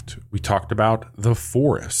Minecraft. We talked about The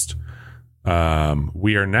Forest.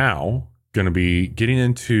 We are now going to be getting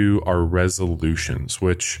into our resolutions,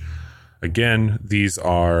 which again, these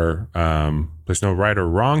are, there's no right or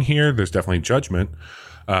wrong here. There's definitely judgment.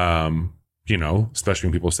 Especially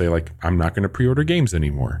when people say like, I'm not going to pre-order games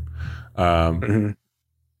anymore.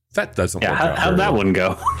 That doesn't work out. How'd that one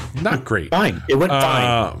go? Not great. Fine. It went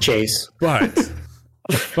fine, Chase. But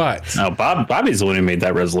no, Bobby's the one who made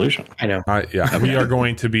that resolution. I know. We are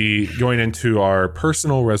going to be going into our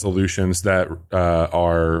personal resolutions that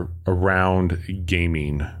are around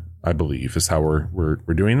gaming, I believe, is how we're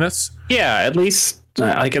doing this. Yeah, at least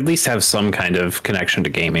have some kind of connection to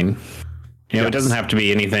gaming. It doesn't have to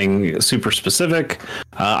be anything super specific.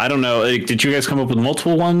 I don't know. Did you guys come up with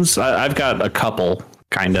multiple ones? I've got a couple,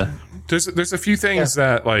 kind of. There's a few things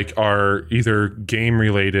that like are either game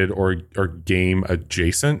related or game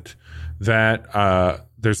adjacent. That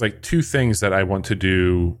there's like two things that I want to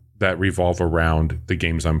do that revolve around the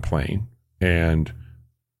games I'm playing, and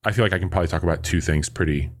I feel like I can probably talk about two things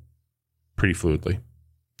pretty fluidly.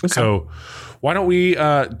 Okay. So why don't we,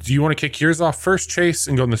 do you want to kick yours off first, Chase,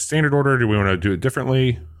 and go in the standard order? Do we want to do it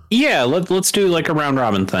differently? Yeah, let's do like a round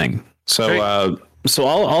robin thing. So, okay. So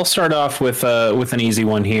I'll start off with an easy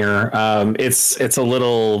one here. It's a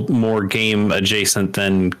little more game adjacent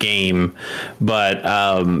than game, but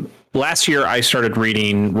last year I started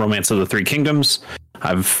reading Romance of the Three Kingdoms.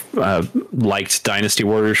 I've liked Dynasty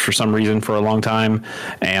Warriors for some reason for a long time,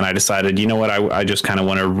 and I decided, you know what, I just kind of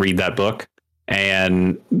want to read that book.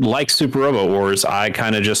 And like Super Robot Wars, I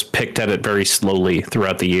kind of just picked at it very slowly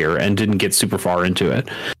throughout the year and didn't get super far into it.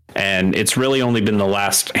 And it's really only been the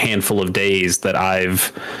last handful of days that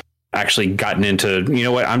I've actually gotten into, you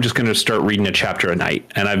know what, I'm just going to start reading a chapter a night.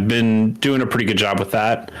 And I've been doing a pretty good job with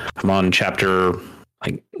that. I'm on chapter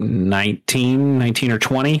like 19 or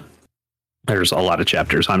 20. There's a lot of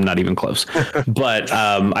chapters. I'm not even close. But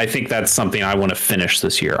I think that's something I want to finish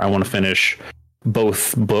this year. I want to finish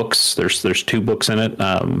both books. There's two books in it,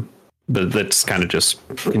 but that's kind of just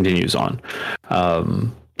continues on.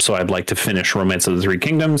 So I'd like to finish Romance of the Three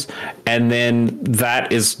Kingdoms, and then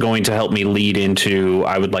that is going to help me lead into,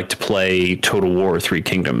 I would like to play Total War Three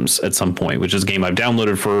Kingdoms at some point, which is a game I've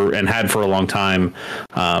downloaded for and had for a long time.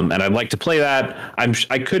 And I'd like to play that.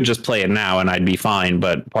 I could just play it now and I'd be fine,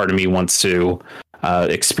 but part of me wants to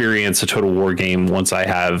experience a Total War game once I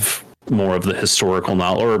have more of the historical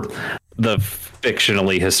knowledge, or the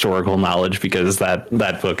fictionally historical knowledge, because that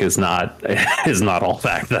book is not all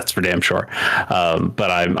fact. That's for damn sure.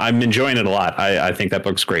 But I'm enjoying it a lot. I think that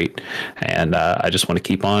book's great, and I just want to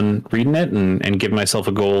keep on reading it and give myself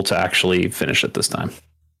a goal to actually finish it this time.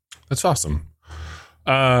 That's awesome.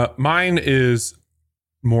 Mine is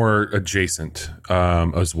more adjacent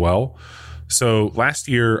as well. So last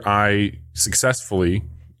year I successfully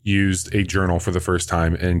used a journal for the first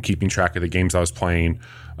time and keeping track of the games I was playing.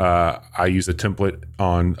 I use a template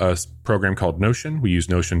on a program called Notion. We use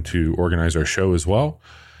Notion to organize our show as well.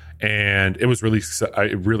 And it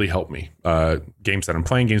really helped me. Games that I'm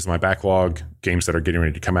playing, games in my backlog, games that are getting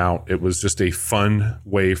ready to come out. It was just a fun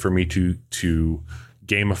way for me to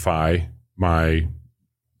gamify my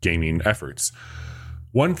gaming efforts.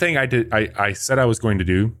 One thing I said I was going to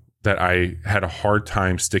do that I had a hard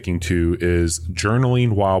time sticking to is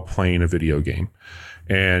journaling while playing a video game.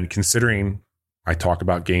 And considering I talk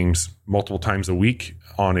about games multiple times a week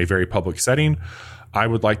on a very public setting, I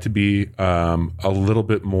would like to be a little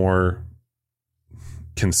bit more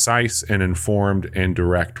concise and informed and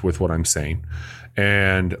direct with what I'm saying.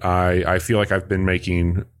 And I feel like I've been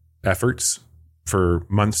making efforts for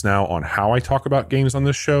months now on how I talk about games on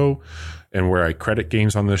this show and where I credit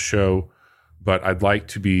games on this show. But I'd like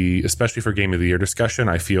to be, especially for Game of the Year discussion,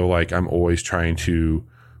 I feel like I'm always trying to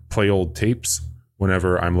play old tapes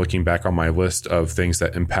whenever I'm looking back on my list of things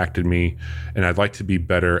that impacted me. And I'd like to be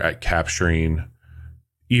better at capturing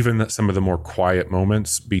even some of the more quiet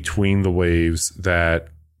moments between the waves that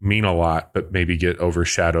mean a lot, but maybe get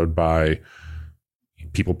overshadowed by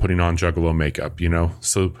people putting on Juggalo makeup, you know?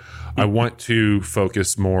 So I want to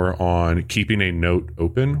focus more on keeping a note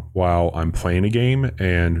open while I'm playing a game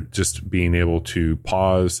and just being able to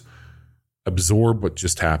pause, absorb what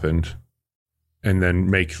just happened, and then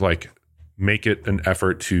make it an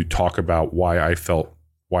effort to talk about why I felt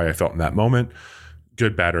in that moment,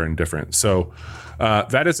 good, bad, or indifferent. So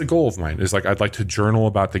that is a goal of mine, is like, I'd like to journal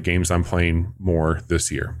about the games I'm playing more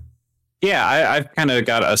this year. Yeah, I've kind of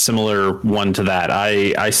got a similar one to that.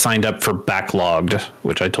 I signed up for Backlogged,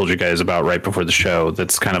 which I told you guys about right before the show.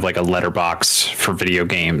 That's kind of like a letterbox for video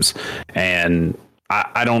games. And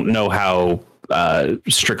I don't know how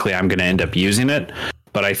strictly I'm going to end up using it,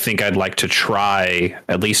 but I think I'd like to try,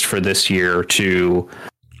 at least for this year, to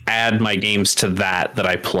add my games to that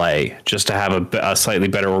I play, just to have a slightly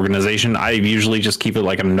better organization. I usually just keep it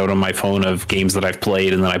like a note on my phone of games that I've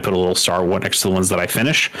played, and then I put a little star next to the ones that I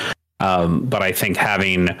finish. But I think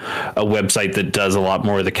having a website that does a lot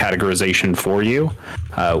more of the categorization for you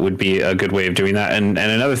would be a good way of doing that. And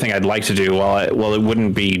another thing I'd like to do, while it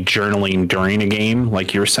wouldn't be journaling during a game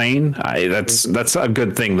like you're saying, that's a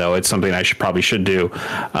good thing though. It's something I probably should do.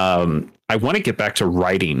 I want to get back to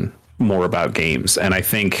writing more about games, and I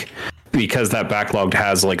think because that backlog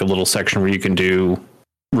has like a little section where you can do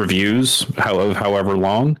reviews, however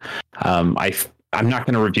long. I'm not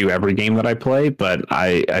going to review every game that I play, but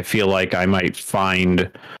I feel like I might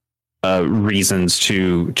find reasons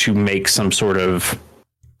to make some sort of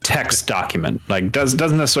text document. Like doesn't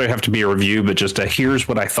necessarily have to be a review, but just here's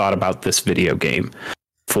what I thought about this video game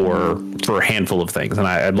for a handful of things. And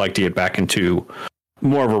I'd like to get back into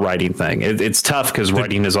more of a writing thing. It's tough because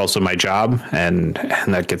writing is also my job, and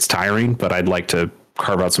that gets tiring, but I'd like to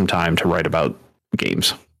carve out some time to write about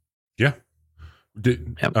games. Yeah. We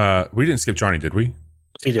didn't skip Johnny, did we?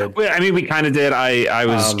 He did. I mean, we kind of did. I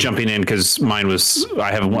was jumping in because mine was,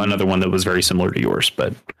 I have another one that was very similar to yours,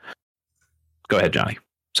 but go ahead, Johnny.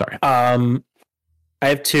 Sorry. I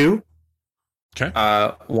have two. Okay.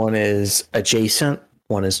 One is adjacent,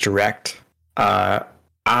 one is direct.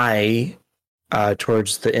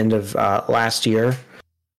 Towards the end of last year,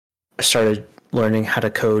 I started learning how to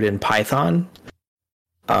code in Python.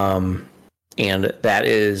 And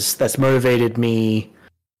that's motivated me.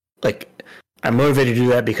 Like, I'm motivated to do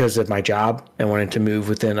that because of my job and wanting to move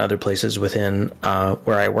within other places within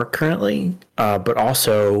where I work currently. But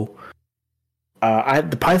also,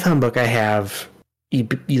 the Python book I have, you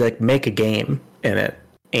like make a game in it,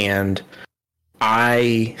 and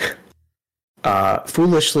I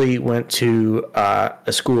foolishly went to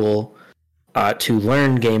a school to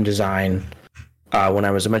learn game design when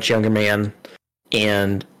I was a much younger man,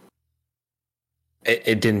 and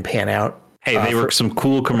it didn't pan out. Hey, they were some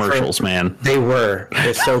cool commercials, man. They were.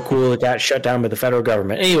 It's so cool. It got shut down by the federal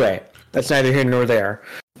government. Anyway, that's neither here nor there.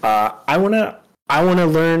 I wanna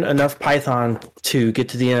learn enough Python to get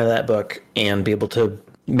to the end of that book and be able to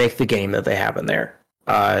make the game that they have in there.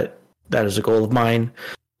 That is a goal of mine.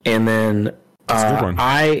 And then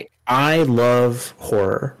I love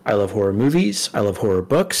horror. I love horror movies. I love horror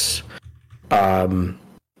books. I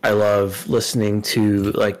love listening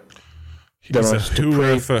to like the most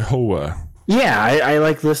depraved. Yeah, I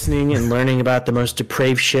like listening and learning about the most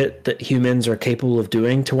depraved shit that humans are capable of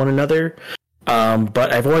doing to one another.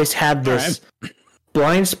 But I've always had this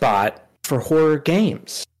blind spot for horror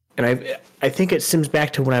games, and I think it stems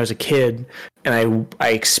back to when I was a kid, and I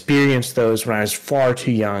experienced those when I was far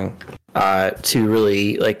too young to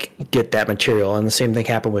really like get that material. And the same thing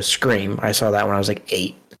happened with Scream. I saw that when I was like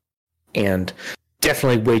 8, and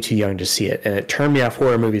definitely way too young to see it, and it turned me off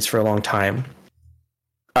horror movies for a long time.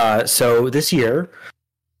 So this year,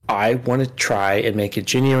 I want to try and make a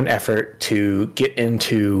genuine effort to get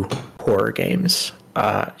into horror games,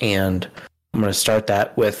 and I'm going to start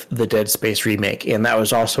that with the Dead Space remake, and that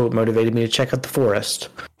was also what motivated me to check out The Forest.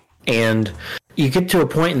 And you get to a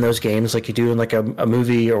point in those games, like you do in like a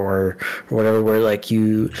movie or whatever, where like I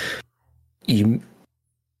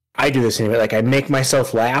do this anyway. Like I make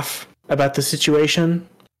myself laugh about the situation,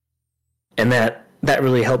 and that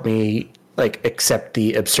really helped me like accept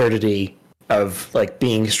the absurdity of like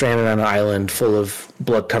being stranded on an island full of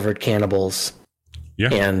blood-covered cannibals. Yeah.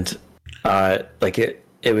 And like it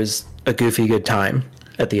was a goofy good time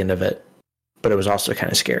at the end of it, but it was also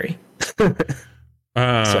kind of scary.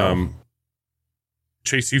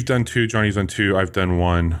 Chase, you've done 2, Johnny's done 2, I've done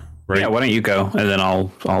 1, right? Yeah, why don't you go, and then I'll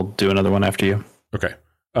do another one after you. Okay.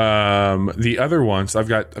 The other ones, I've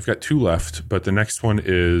got 2 left, but the next one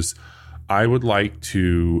is I would like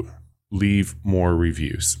to leave more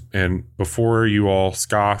reviews. And before you all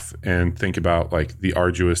scoff and think about like the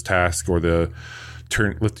arduous task or the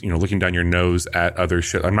looking down your nose at other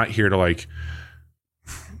shit, I'm not here to like,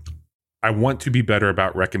 I want to be better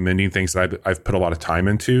about recommending things that I've put a lot of time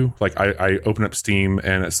into. Like I open up Steam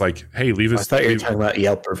and it's like, hey, leave us. I thought you were talking about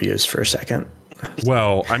Yelp reviews for a second.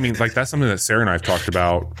 Well, I mean, like that's something that Sarah and I have talked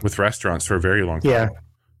about with restaurants for a very long time. Yeah.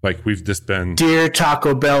 Like we've just been Dear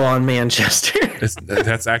Taco Bell on Manchester.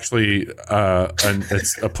 That's actually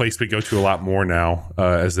it's a place we go to a lot more now,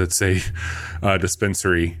 as it's a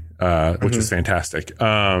dispensary, which is fantastic.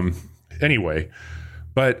 Anyway,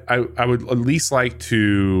 but I would at least like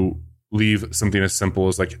to leave something as simple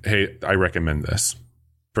as like, hey, I recommend this.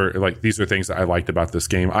 For like these are things that I liked about this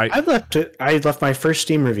game. I left my first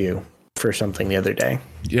Steam review for something the other day.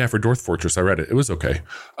 Yeah, for Dwarf Fortress, I read it. It was okay.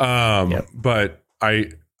 Yep. But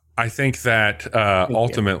I think that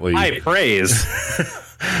ultimately high praise.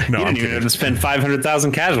 No, you didn't even have to spend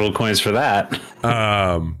 500,000 casual coins for that.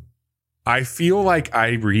 I feel like I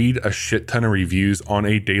read a shit ton of reviews on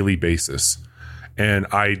a daily basis, and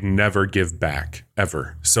I never give back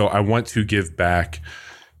ever. So I want to give back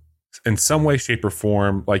in some way, shape, or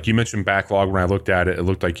form. Like you mentioned backlog. When I looked at it, it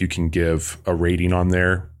looked like you can give a rating on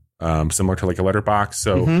there, similar to like a letterbox.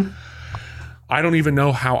 So I don't even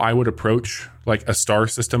know how I would approach like a star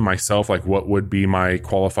system myself, like what would be my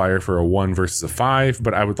qualifier for a 1 versus a 5,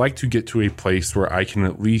 but I would like to get to a place where I can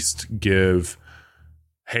at least give,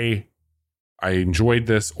 hey, I enjoyed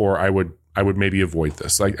this, or I would maybe avoid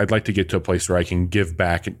this. Like I'd like to get to a place where I can give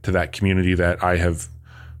back to that community that I have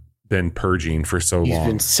been purging for so long. You've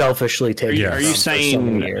been selfishly taking. Are you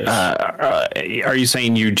saying? Are you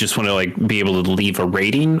saying you just want to like be able to leave a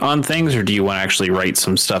rating on things, or do you want to actually write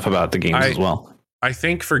some stuff about the games as well? I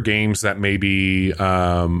think for games that maybe,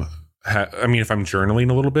 I mean, if I'm journaling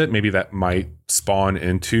a little bit, maybe that might spawn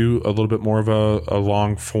into a little bit more of a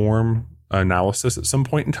long form analysis at some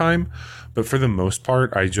point in time. But for the most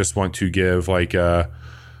part, I just want to give like a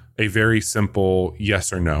very simple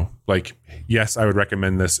yes or no. Like, yes, I would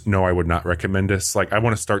recommend this. No, I would not recommend this. Like, I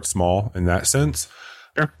want to start small in that sense.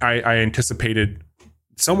 Sure. I anticipated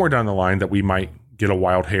somewhere down the line that we might get a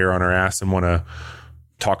wild hair on our ass and want to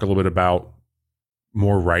talk a little bit about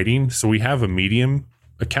more writing. So we have a Medium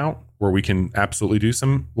account where we can absolutely do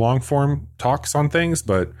some long form talks on things.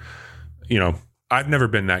 But, you know, I've never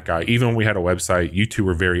been that guy. Even when we had a website, you two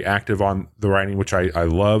were very active on the writing, which I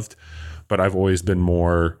loved. But I've always been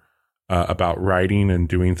more about writing and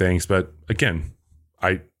doing things. But again,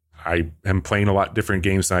 I am playing a lot different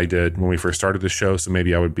games than I did when we first started the show. So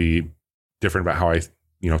maybe I would be different about how I,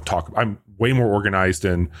 talk. I'm way more organized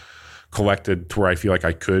and collected to where I feel like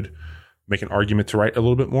I could make an argument to write a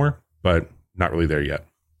little bit more, but not really there yet.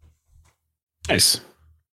 Nice.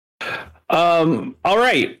 All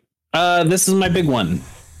right. This is my big one.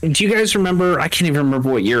 Do you guys remember? I can't even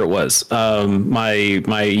remember what year it was. My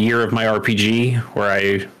year of my RPG, where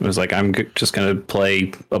I was like, I'm just going to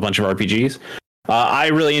play a bunch of RPGs. I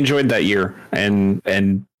really enjoyed that year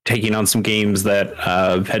and taking on some games that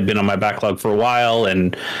had been on my backlog for a while,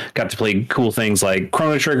 and got to play cool things like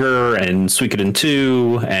Chrono Trigger and Suikoden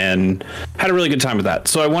 2, and had a really good time with that.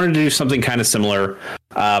 So I wanted to do something kind of similar.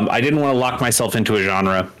 I didn't want to lock myself into a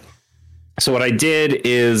genre. So what I did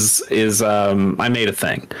is I made a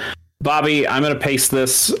thing. Bobby, I'm going to paste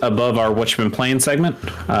this above our What You've Been Playing segment.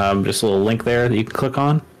 Just a little link there that you can click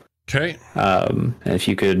on. Okay. And if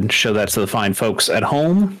you could show that to the fine folks at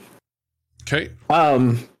home. Okay.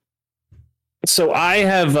 So I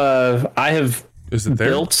have Is it there?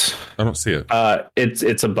 Built. I don't see it.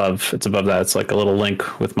 It's above. It's above that. It's like a little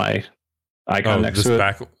link with my icon next to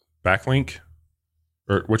it. Backlink?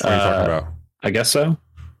 Or which one are you talking about? I guess so.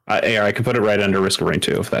 I could put it right under Risk of Rain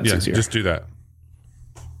 2 if that's easier. Just do that.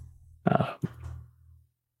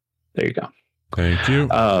 There you go. Thank you.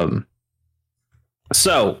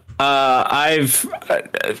 So I've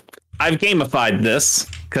gamified this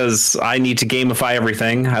because I need to gamify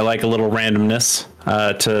everything. I like a little randomness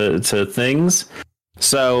to things.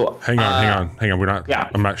 So hang on. We're not. Yeah.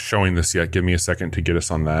 I'm not showing this yet. Give me a second to get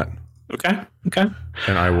us on that. Okay.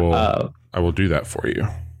 And I will do that for you.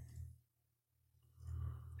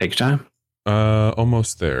 Take your time.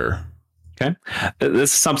 Almost there. Okay.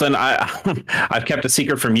 This is something I've kept a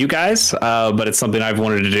secret from you guys, but it's something I've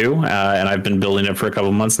wanted to do, and I've been building it for a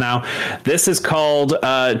couple months now. This is called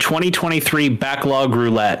 2023 Backlog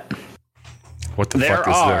Roulette. What the fuck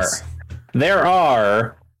is this? There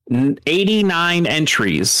are 89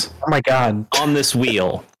 entries. Oh my god! On this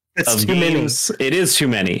wheel. That's too games. Many. It is too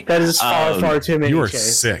many. That is far too many. You are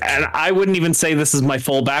sick. And I wouldn't even say this is my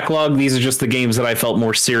full backlog. These are just the games that I felt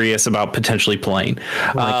more serious about potentially playing.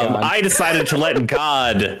 I decided to let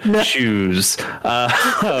God choose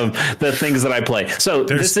the things that I play. So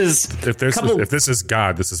if this is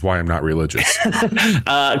God, this is why I'm not religious.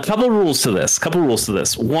 Couple rules to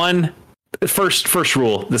this. One. First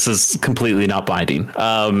rule, this is completely not binding.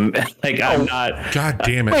 I'm not. God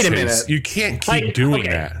damn it. Wait a minute. You can't keep doing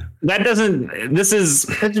that. That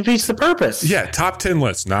defeats the purpose. Yeah, top 10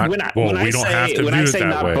 list. We don't have to do it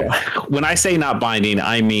that way. When I say not binding,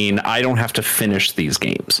 I mean I don't have to finish these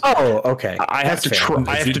games. Oh, okay. I have to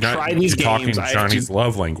try these games. Talking Johnny's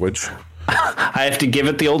love language. I have to give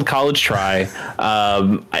it the old college try.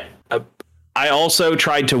 I also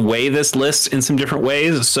tried to weigh this list in some different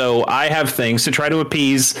ways. So I have things to try to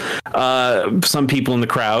appease some people in the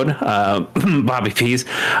crowd. Bobby Peas.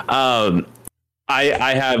 I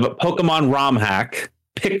have Pokemon ROM hack.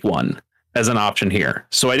 Pick one as an option here.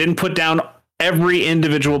 So I didn't put down every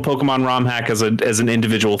individual Pokemon ROM hack as an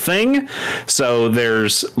individual thing. So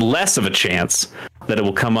there's less of a chance that it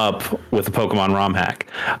will come up with a Pokemon ROM hack.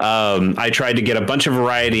 I tried to get a bunch of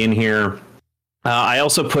variety in here. I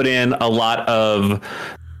also put in a lot of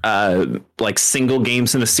like single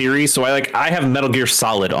games in a series. So I have Metal Gear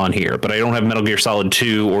Solid on here, but I don't have Metal Gear Solid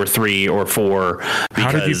 2 or 3 or 4.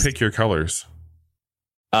 How did you pick your colors?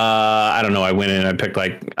 I don't know. I went in and I picked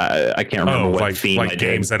I can't remember what theme I did.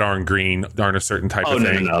 Games that aren't green aren't a certain type of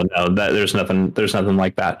thing. No. There's nothing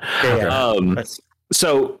like that. Yeah.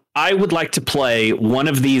 So I would like to play one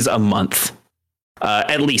of these a month,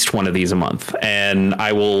 at least one of these a month, and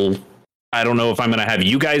I don't know if I'm going to have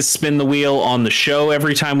you guys spin the wheel on the show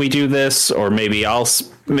every time we do this, or maybe I'll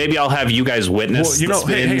have you guys witness. Well,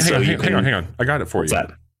 hang on. I got it for you.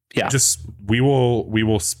 That? Yeah. Just we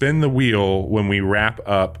will spin the wheel when we wrap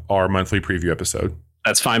up our monthly preview episode.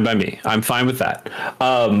 That's fine by me. I'm fine with that.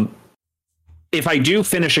 If I do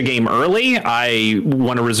finish a game early, I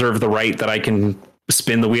want to reserve the right that I can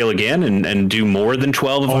spin the wheel again and do more than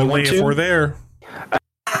 12 if I want to. Only if we're there.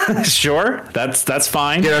 Sure, that's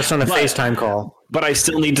fine. Get us on a FaceTime call. But I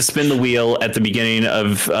still need to spin the wheel at the beginning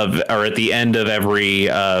of or at the end of every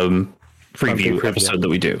preview episode that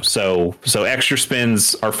we do. So extra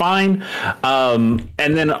spins are fine. And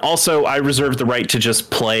then also I reserve the right to just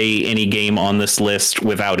play any game on this list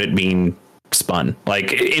without it being spun,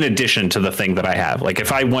 like in addition to the thing that I have. Like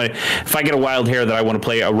if I get a wild hair that I want to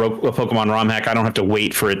play a Pokemon ROM hack, I don't have to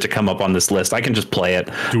wait for it to come up on this list. I can just play it.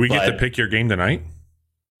 Do we get to pick your game tonight?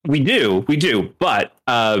 We do. But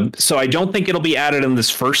so I don't think it'll be added in this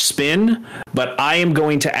first spin, but I'm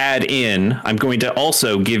going to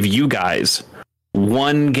also give you guys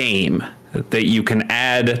one game that you can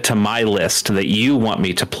add to my list that you want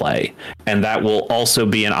me to play. And that will also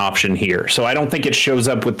be an option here. So I don't think it shows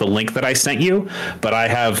up with the link that I sent you, but I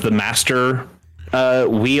have the master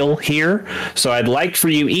wheel here. So I'd like for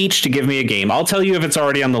you each to give me a game. I'll tell you if it's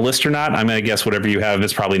already on the list or not. I'm going to guess whatever you have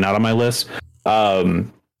is probably not on my list.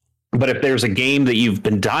 But if there's a game that you've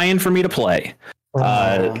been dying for me to play,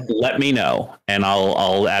 let me know and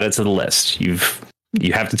I'll add it to the list. You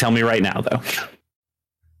have to tell me right now though.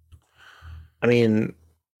 I mean,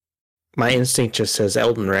 my instinct just says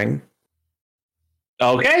Elden Ring.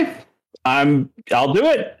 Okay. I'll do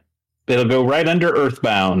it. It'll go right under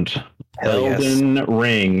Earthbound. Elden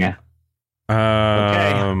Ring. Okay.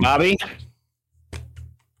 Bobby?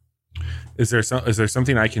 Is there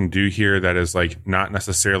something I can do here that is like not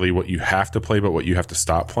necessarily what you have to play, but what you have to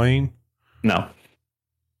stop playing? No.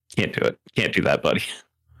 Can't do it. Can't do that, buddy.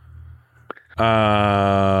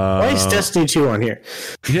 Why is Destiny 2 on here?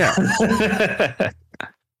 Yeah.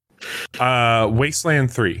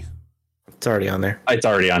 Wasteland 3. It's already on there. It's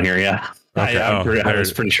already on here, yeah. Okay. I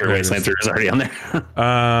was pretty sure Wasteland 3 is already on there.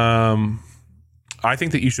 I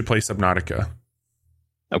think that you should play Subnautica.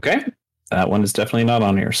 Okay. That one is definitely not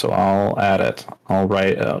on here, so I'll add it. I'll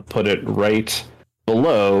put it right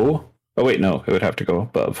below. Oh, wait, no. It would have to go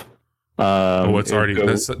above. It's already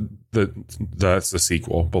that's the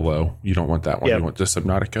sequel below. You don't want that one. Yep. You want just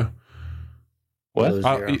Subnautica.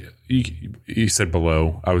 What? You said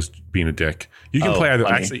below. I was being a dick. You can play either.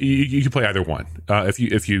 Funny. Actually, you can play either one.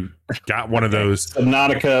 If you got one of those,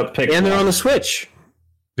 Subnautica. And they're on the Switch.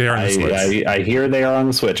 They are on the Switch. I hear they are on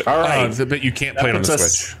the Switch. All right, but you can't play it on the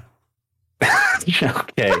Switch.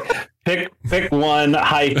 Okay, pick one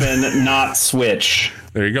hyphen not Switch.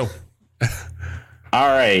 There you go. All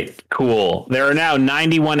right, cool. There are now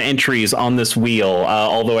 91 entries on this wheel,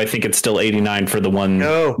 although I think it's still 89 for the one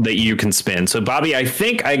that you can spin. So, Bobby, I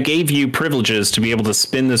think I gave you privileges to be able to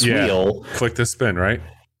spin this wheel. Click the spin, right?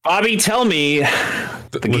 Bobby, tell me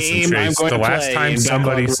the game Chase, I'm going to play. The last time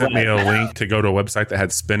somebody sent me a link to go to a website that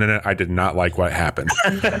had spin in it, I did not like what happened.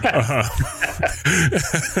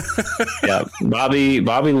 Yeah,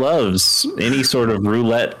 Bobby loves any sort of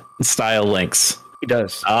roulette style links. He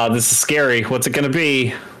does. This is scary. What's it going to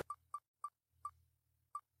be?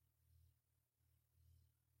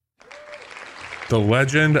 The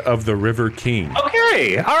Legend of the River King.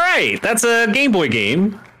 Okay. All right. That's a Game Boy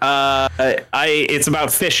game. It's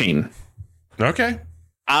about fishing. Okay.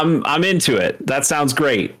 I'm into it. That sounds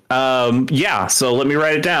great. Yeah. So let me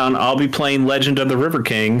write it down. I'll be playing Legend of the River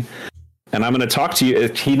King, and I'm going to talk to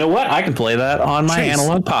you. You know what? I can play that on my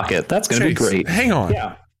Analog Pocket. That's going to be great. Hang on.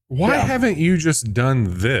 Yeah. Why haven't you just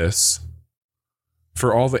done this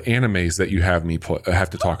for all the animes that you have me have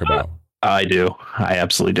to talk about? I do. I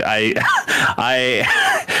absolutely do.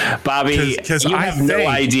 Bobby, you have no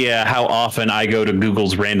idea how often I go to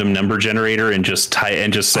Google's random number generator and just say,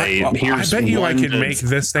 "Here's." I bet you I could make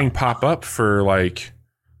this thing pop up for like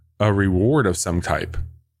a reward of some type.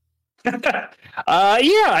 Yeah,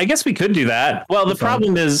 I guess we could do that. Well, the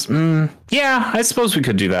problem is, yeah, I suppose we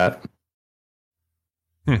could do that.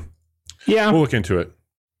 Yeah, we'll look into it.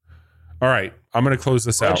 All right, I'm going to close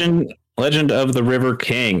this out. Legend of the River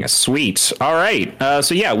King. Sweet. All right.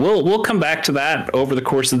 So yeah, we'll come back to that over the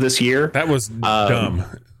course of this year. That was dumb.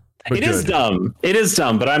 It is dumb. It is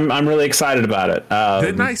dumb, but I'm really excited about it.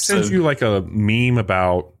 Didn't I send you like a meme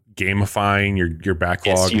about gamifying your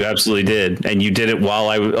backlog? Yes, you absolutely did, and you did it while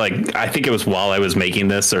I think it was while I was making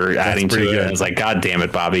this or adding to it. And I was like, God damn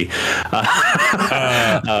it, Bobby!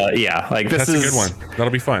 Yeah, like this is a good one.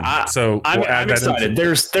 That'll be fun. So I'm excited.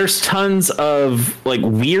 There's tons of like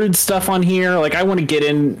weird stuff on here. Like I want to get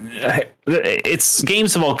in. It's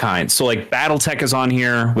games of all kinds. So like BattleTech is on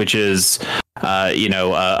here, which is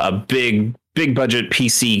a big budget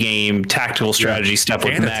PC game, tactical strategy stuff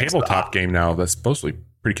with a tabletop game now that's supposed to be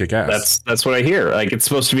pretty kick-ass. That's what I hear. Like it's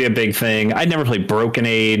supposed to be a big thing. I never played Broken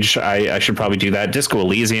Age. I should probably do that. Disco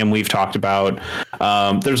Elysium we've talked about.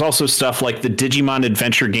 There's also stuff like the Digimon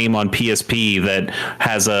Adventure game on PSP that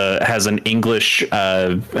has an English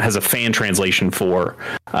has a fan translation for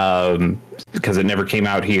because it never came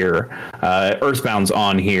out here. Earthbound's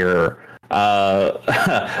on here.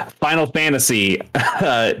 Final Fantasy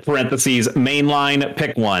parentheses mainline,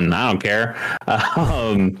 pick one. I don't care.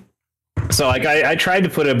 So like I tried to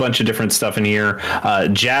put a bunch of different stuff in here.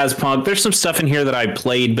 Jazz Punk. There's some stuff in here that I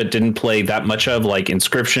played but didn't play that much of, like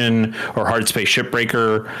Inscription or Hard Space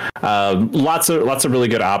Shipbreaker. Lots of really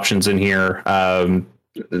good options in here.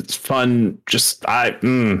 It's fun. Just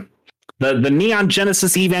the Neon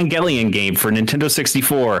Genesis Evangelion game for Nintendo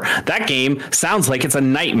 64. That game sounds like it's a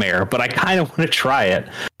nightmare, but I kind of want to try it.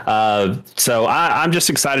 So I'm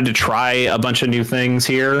just excited to try a bunch of new things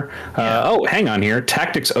here. Oh, hang on here.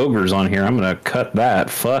 Tactics Ogre's on here. I'm going to cut that.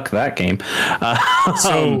 Fuck that game.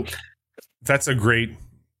 So that's a great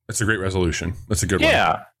resolution. That's a good one.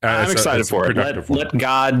 Yeah, I'm excited for it. Let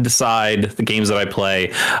God decide the games that I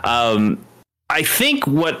play. I think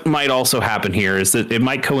what might also happen here is that it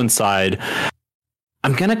might coincide.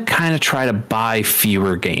 I'm going to kind of try to buy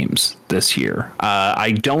fewer games this year.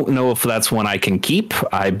 I don't know if that's one I can keep.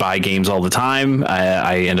 I buy games all the time.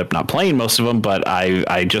 I end up not playing most of them, but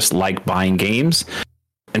I just like buying games.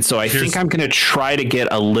 And so I think I'm going to try to get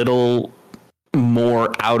a little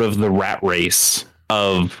more out of the rat race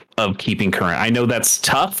of keeping current. I know that's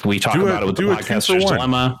tough. We talk about it with the Podcaster's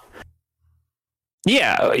Dilemma.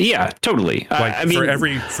 Yeah, totally. Like I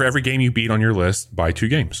mean, for every game you beat on your list, buy 2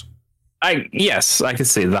 games. I can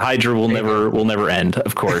see the Hydra will never end,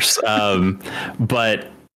 of course.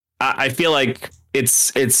 But I feel like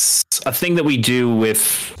it's a thing that we do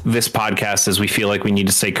with this podcast is we feel like we need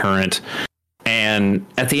to stay current. And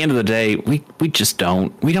at the end of the day, we just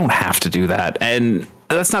don't. We don't have to do that. And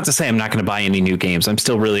that's not to say I'm not going to buy any new games. I'm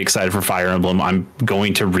still really excited for Fire Emblem. I'm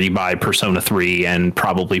going to rebuy Persona 3 and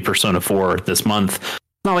probably Persona 4 this month.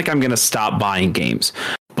 It's not like I'm going to stop buying games,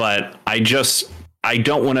 but I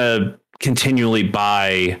don't want to continually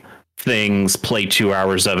buy things, play 2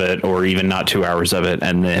 hours of it, or even not 2 hours of it,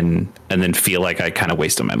 and then feel like I kind of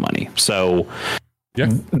wasted my money. So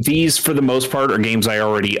these, for the most part, are games I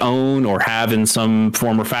already own or have in some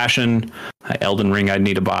form or fashion. Elden Ring I'd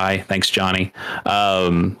need to buy. Thanks, Johnny.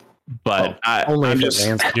 But only if it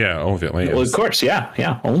lands. Yeah, only if it lands. Well, of course,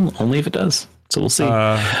 yeah. Only if it does. So we'll see.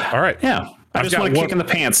 All right. Yeah. I just want to kick in the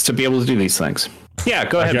pants to be able to do these things. Yeah,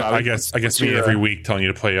 go ahead, Bobby. I guess me every week telling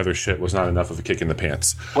you to play other shit was not enough of a kick in the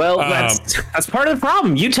pants. Well, that's part of the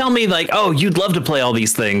problem. You tell me like, oh, you'd love to play all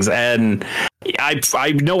these things, and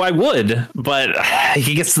I know I would, but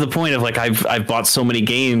he gets to the point of like I've bought so many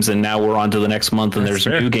games, and now we're on to the next month, and there's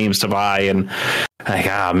new games to buy, and like,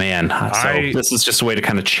 man. So this is just a way to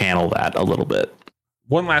kind of channel that a little bit.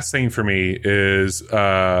 One last thing for me is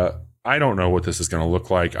I don't know what this is going to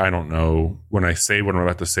look like. I don't know when I say what I'm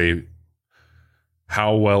about to say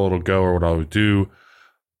how well it'll go or what I'll do.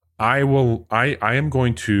 I am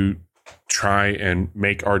going to try and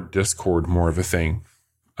make our Discord more of a thing.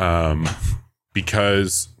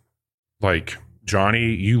 Because like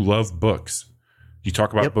Johnny, you love books. You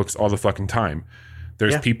talk about books all the fucking time.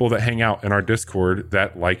 There's people that hang out in our Discord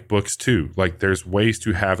that like books too. Like there's ways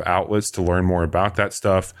to have outlets to learn more about that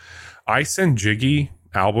stuff. I send Jiggy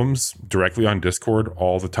albums directly on Discord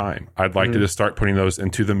all the time. I'd like to just start putting those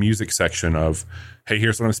into the music section of, hey,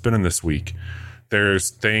 here's what I'm spinning this week. There's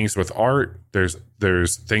things with art. There's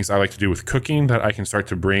things I like to do with cooking that I can start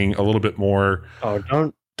to bring a little bit more.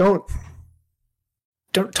 Oh, don't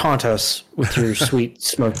taunt us with your sweet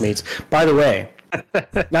smoked meats. By the way,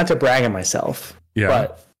 not to brag on myself,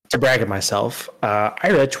 but to brag on myself, I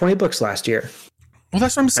read 20 books last year. Well,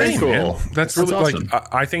 that's what I'm saying, man. That's really awesome.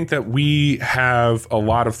 Like, I think that we have a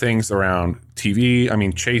lot of things around TV. I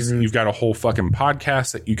mean, Chase, you've got a whole fucking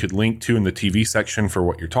podcast that you could link to in the TV section for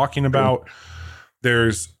what you're talking about.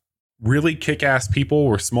 There's really kick-ass people.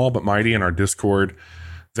 We're small but mighty in our Discord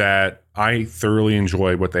that I thoroughly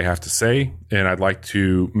enjoy what they have to say, and I'd like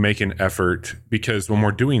to make an effort, because when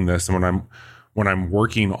we're doing this and when I'm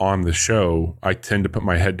working on the show, I tend to put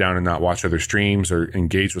my head down and not watch other streams or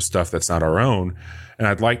engage with stuff that's not our own. And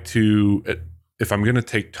I'd like to, if I'm going to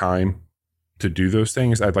take time to do those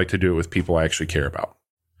things, I'd like to do it with people I actually care about.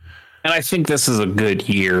 And I think this is a good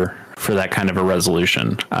year for that kind of a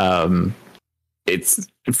resolution. It's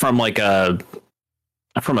from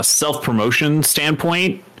a self-promotion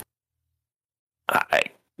standpoint.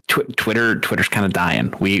 Twitter's kind of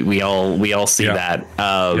dying. We all see that.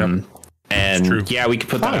 And yeah, we could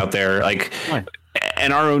put that out there, like,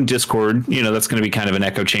 and our own Discord, that's going to be kind of an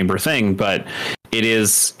echo chamber thing, but it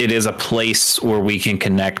is a place where we can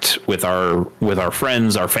connect with our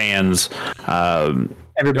friends, our fans.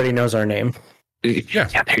 Everybody knows our name.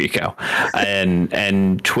 Yeah, there you go.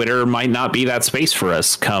 And Twitter might not be that space for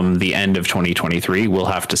us come the end of 2023. We'll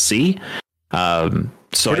have to see. So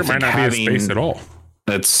Twitter might not be a space at all.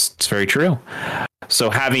 It's very true. So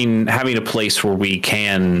having a place where we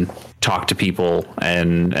can talk to people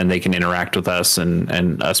and they can interact with us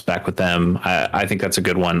and us back with them, I think that's a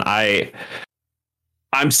good one.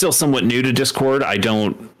 I'm still somewhat new to Discord. I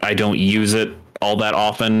don't use it all that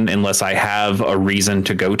often unless I have a reason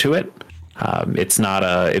to go to it. It's not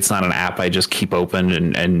an app I just keep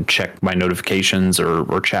open and check my notifications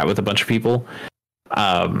or chat with a bunch of people.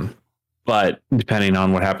 But depending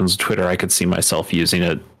on what happens with Twitter, I could see myself using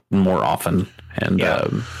it more often. And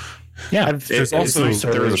there's also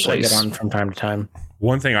a place on from time to time.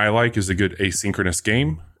 One thing I like is a good asynchronous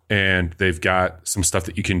game, and they've got some stuff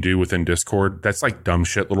that you can do within Discord. That's like dumb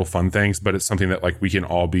shit, little fun things, but it's something that like we can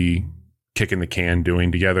all be kicking the can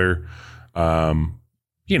doing together.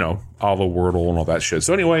 All the Wordle and all that shit.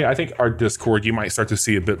 So anyway, I think our Discord, you might start to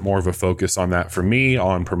see a bit more of a focus on that for me,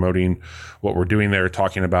 on promoting what we're doing there,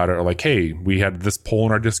 talking about it, or like, hey, we had this poll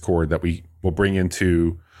in our Discord that we will bring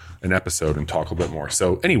into an episode and talk a bit more.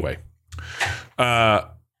 So anyway, I'm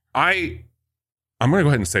going to go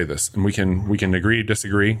ahead and say this, and we can agree,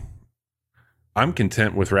 disagree. I'm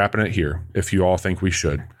content with wrapping it here if you all think we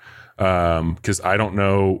should. Because I don't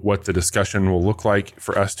know what the discussion will look like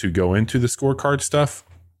for us to go into the scorecard stuff.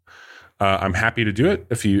 I'm happy to do it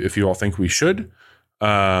if you all think we should.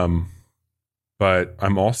 But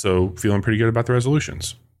I'm also feeling pretty good about the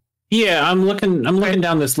resolutions. Yeah, I'm looking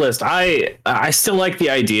down this list. I still like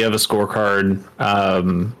the idea of a scorecard.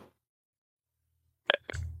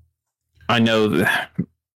 I know. I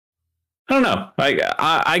don't know.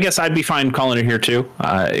 I guess I'd be fine calling it here too.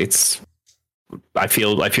 I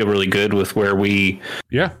feel really good with where we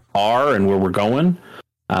are and where we're going.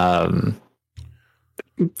 I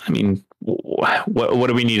mean, what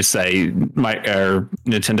do we need to say?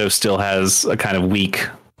 Nintendo still has a kind of weak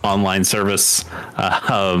online service.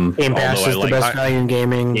 Game Pass is the best value in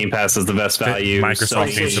gaming. Game Pass is the best value.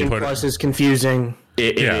 Microsoft needs to put Plus is confusing.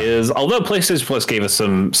 It is. Although PlayStation Plus gave us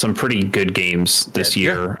some pretty good games this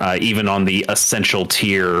year, even on the essential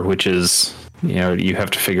tier, which is, you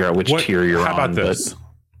have to figure out which tier you're on. How about this?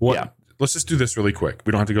 Let's just do this really quick.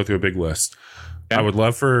 We don't have to go through a big list. Yeah. I would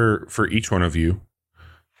love for each one of you.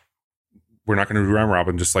 We're not going to do round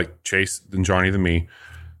robin, just like Chase, then Johnny, then me.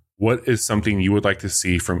 What is something you would like to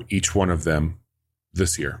see from each one of them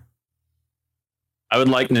this year? I would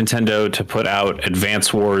like Nintendo to put out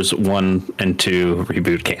Advance Wars 1 and 2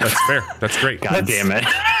 reboot camp. That's fair. That's great. God damn it.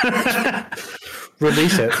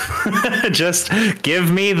 Release it. Just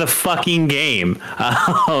give me the fucking game.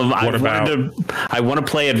 I want to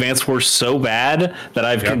play Advance Wars so bad that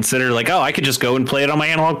I've considered I could just go and play it on my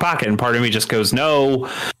analog pocket. And part of me just goes, no,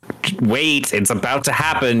 wait, it's about to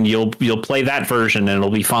happen. You'll play that version and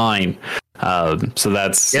it'll be fine. So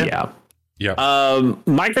that's Yeah.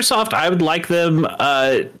 Microsoft, I would like them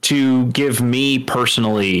to give me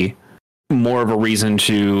personally more of a reason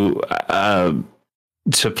to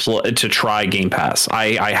try Game Pass.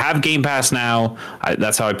 I have Game Pass now.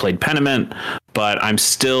 That's how I played Pentiment, but I'm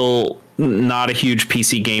still not a huge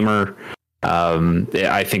PC gamer.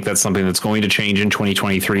 I think that's something that's going to change in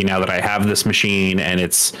 2023 now that I have this machine and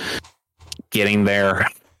it's getting there.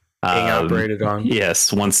 Being operated on.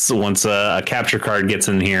 Yes, once a capture card gets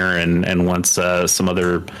in here and once some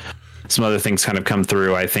other things kind of come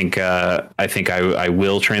through, I think I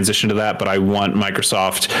will transition to that. But I want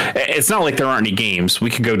Microsoft. It's not like there aren't any games.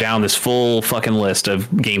 We could go down this full fucking list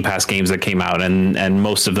of Game Pass games that came out, and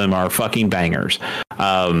most of them are fucking bangers.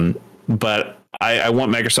 But I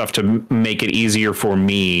want Microsoft to make it easier for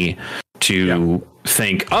me to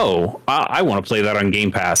think, I want to play that on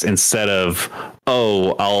Game Pass instead of,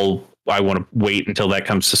 I want to wait until that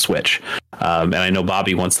comes to Switch. And I know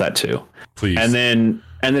Bobby wants that too. Please. And then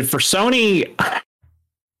for Sony,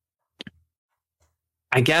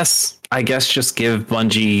 I guess just give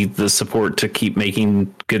Bungie the support to keep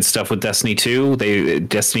making good stuff with Destiny 2.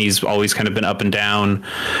 Destiny's always kind of been up and down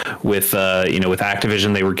with with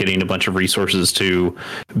Activision. They were getting a bunch of resources to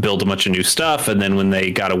build a bunch of new stuff, and then when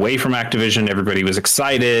they got away from Activision, everybody was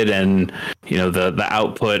excited, and the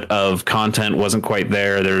output of content wasn't quite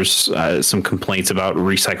there. There's some complaints about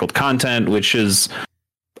recycled content, which is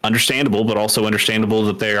understandable, but also understandable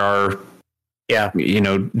that they are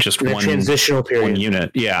just one transitional period, one unit.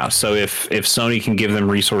 Yeah. So if Sony can give them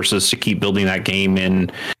resources to keep building that game in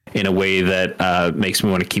a way that makes me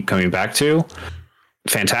want to keep coming back to,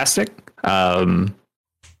 fantastic. And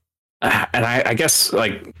I guess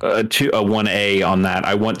like to a 1A on that,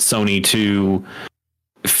 I want Sony to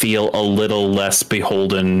feel a little less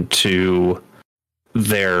beholden to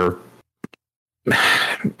their.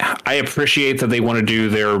 I appreciate that they want to do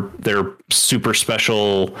their super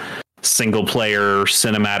special single player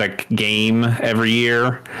cinematic game every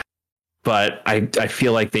year, but I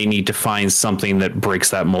feel like they need to find something that breaks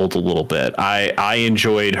that mold a little bit. I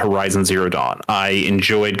enjoyed Horizon Zero Dawn. I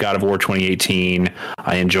enjoyed God of War 2018.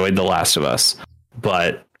 I enjoyed The Last of Us,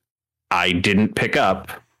 but I didn't pick up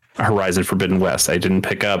Horizon Forbidden West. I didn't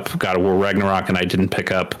pick up God of War Ragnarok, and I didn't pick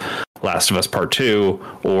up Last of Us Part 2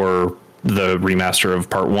 or the remaster of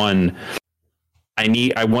Part 1.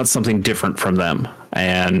 I want something different from them,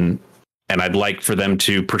 and I'd like for them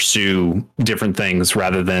to pursue different things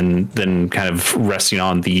rather than kind of resting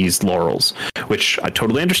on these laurels, which I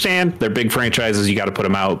totally understand. They're big franchises, you got to put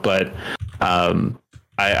them out, but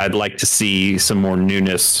I'd like to see some more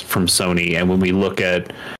newness from Sony. And when we look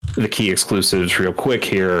at the key exclusives real quick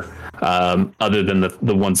here, other than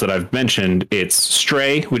the ones that I've mentioned, it's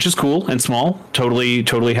Stray, which is cool and small.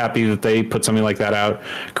 Totally happy that they put something like that out.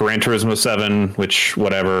 Gran Turismo 7, which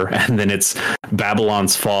whatever, and then it's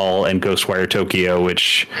Babylon's Fall and Ghostwire Tokyo,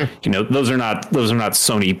 which those are not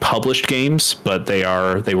Sony published games, but they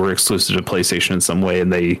were exclusive to PlayStation in some way,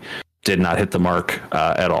 and they did not hit the mark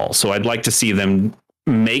at all. So I'd like to see them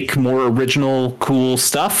make more original, cool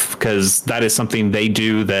stuff, because that is something they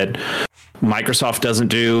do that Microsoft doesn't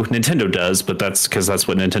do. Nintendo does, but that's because that's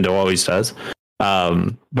what Nintendo always does.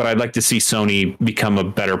 But I'd like to see Sony become a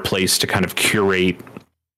better place to kind of curate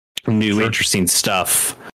new, interesting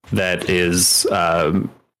stuff that is.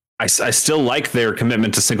 I still like their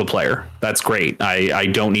commitment to single player. That's great. I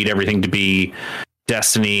don't need everything to be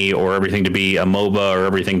Destiny or everything to be a MOBA or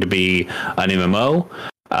everything to be an MMO.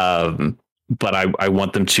 But I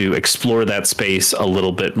want them to explore that space a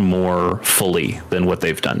little bit more fully than what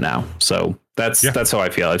they've done now. So that's how I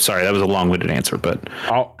feel. I'm sorry, that was a long-winded answer, but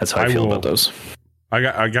that's how I feel about those.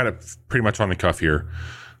 I got it pretty much on the cuff here.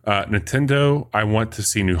 Nintendo, I want to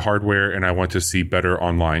see new hardware, and I want to see better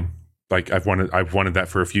online. Like I've wanted that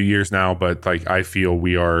for a few years now, but like I feel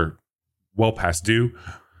we are well past due.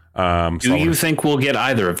 Do you think we'll get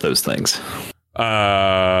either of those things?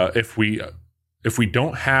 If we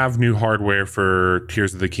don't have new hardware for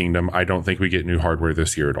Tears of the Kingdom, I don't think we get new hardware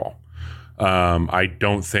this year at all. I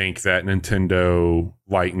don't think that Nintendo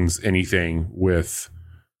lightens anything with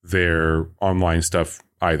their online stuff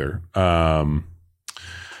either. I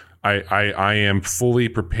am fully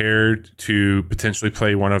prepared to potentially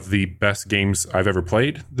play one of the best games I've ever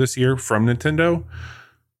played this year from Nintendo.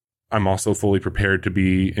 I'm also fully prepared to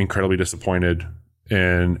be incredibly disappointed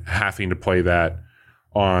in having to play that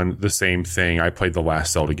on the same thing I played the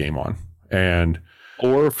last Zelda game on,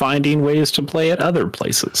 or finding ways to play at other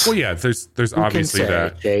places. Well, yeah, there's obviously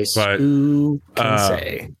that, Jace, but who can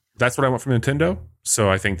say? That's what I want from Nintendo. So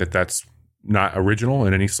I think that's not original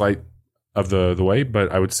in any slight of the way,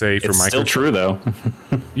 but I would say for Microsoft, still true though.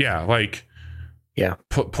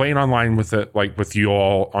 Playing online with it, like with you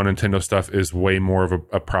all on Nintendo stuff, is way more of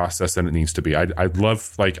a process than it needs to be. I'd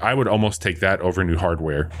love, like, I would almost take that over new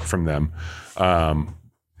hardware from them.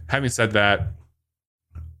 Having said that,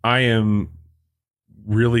 I am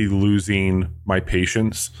really losing my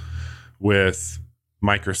patience with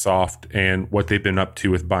Microsoft and what they've been up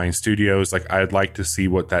to with buying studios. Like, I'd like to see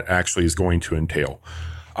what that actually is going to entail.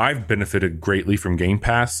 I've benefited greatly from Game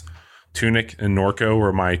Pass. Tunic and Norco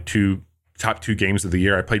were my top two games of the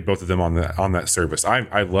year. I played both of them on that service.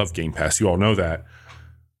 I love Game Pass. You all know that.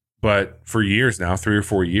 But for years now, 3 or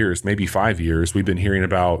 4 years, maybe 5 years, we've been hearing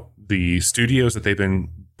about the studios that they've been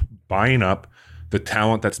buying up, the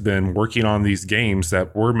talent that's been working on these games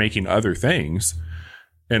that were making other things.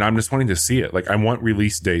 And I'm just wanting to see it. Like, I want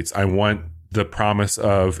release dates. I want the promise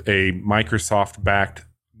of a Microsoft-backed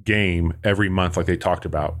game every month like they talked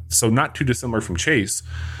about. So not too dissimilar from Chase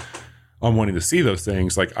on wanting to see those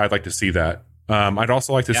things. Like, I'd like to see that. I'd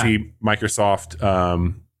also like to see Microsoft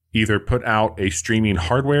either put out a streaming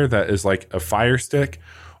hardware that is like a Fire Stick,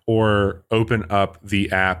 or open up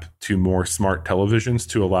the app to more smart televisions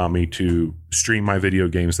to allow me to stream my video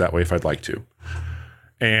games that way if I'd like to.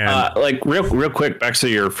 And like real quick, back to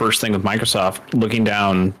your first thing with Microsoft, looking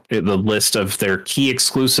down the list of their key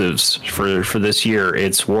exclusives for this year,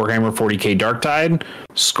 it's Warhammer 40k Darktide,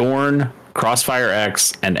 Scorn, Crossfire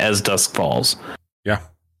X, and As Dusk Falls. Yeah,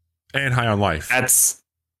 and High on Life. That's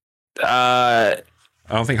I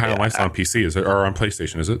don't think High on Life's on PC, is it, or on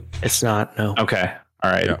PlayStation? Is it? It's not. No. Okay.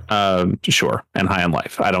 All right. Yeah. Sure. And High on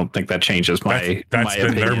Life. I don't think that changes my that's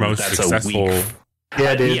been opinion. their most That's successful.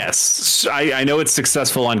 Yeah, dude. Yes, I know it's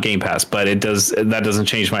successful on Game Pass, but that doesn't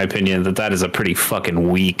change my opinion that is a pretty fucking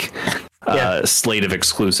weak slate of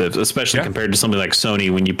exclusives, especially compared to something like Sony.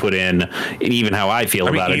 When you put in, and even how I feel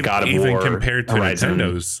about it, God of War, even compared to Horizon.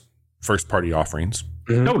 Nintendo's first party offerings.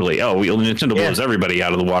 Totally. Oh, Nintendo blows everybody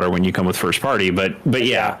out of the water when you come with first party, but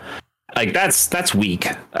yeah. Like that's weak.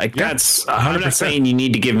 Like that's. 100%. I'm not saying you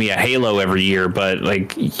need to give me a Halo every year, but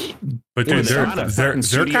like. But dude, they're kind of saying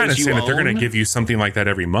that they're going to give you something like that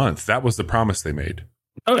every month. That was the promise they made.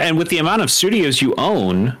 Oh, and with the amount of studios you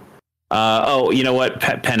own, you know what?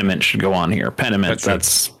 Pentiment should go on here. Pentiment,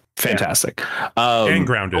 that's fantastic. And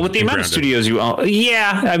Grounded. With the amount of studios you own,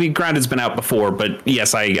 I mean, Grounded's been out before, but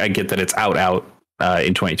yes, I get that it's out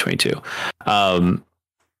in 2022.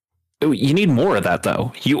 You need more of that,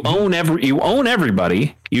 though. You own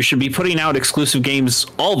everybody. You should be putting out exclusive games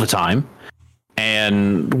all the time,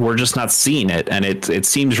 and we're just not seeing it. And it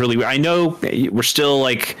seems really. I know we're still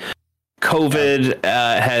like COVID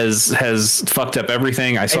has fucked up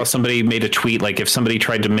everything. I saw somebody made a tweet like if somebody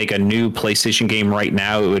tried to make a new PlayStation game right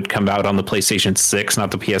now, it would come out on the PlayStation 6, not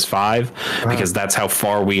the PS5, because that's how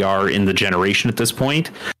far we are in the generation at this point.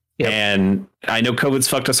 Yep. And I know COVID's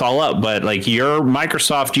fucked us all up, but like you're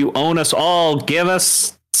Microsoft, you own us all. Give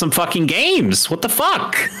us some fucking games. What the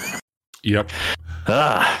fuck? Yep.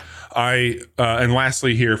 And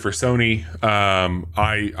lastly here for Sony,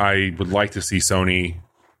 I would like to see Sony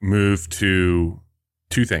move to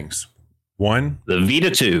two things. One, the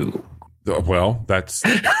Vita 2. Well, that's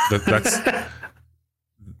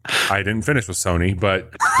I didn't finish with Sony,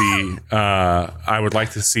 but I would like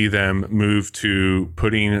to see them move to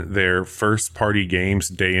putting their first party games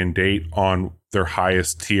day and date on their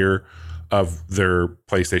highest tier of their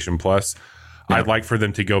PlayStation Plus. Yep. I'd like for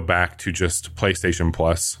them to go back to just PlayStation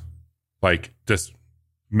Plus, like just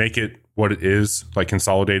make it what it is, like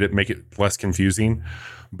consolidate it, make it less confusing,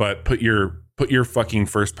 but put your fucking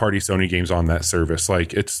first party Sony games on that service.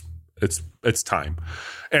 Like it's time.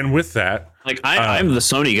 And with that, like I'm the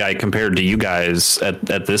Sony guy compared to you guys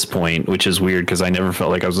at this point, which is weird because I never felt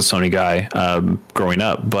like I was a Sony guy growing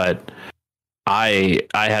up. But I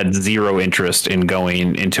had zero interest in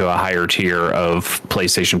going into a higher tier of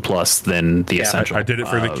PlayStation Plus than the Essential. I did it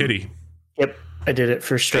for the kitty. Yep, I did it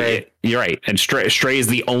for Stray. You're right, and Stray is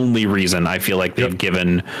the only reason I feel like they've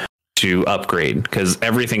given to upgrade, because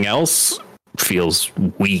everything else feels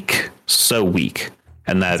weak, so weak.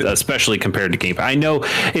 And that, especially compared to Game Pass. I know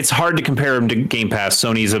it's hard to compare them to Game Pass.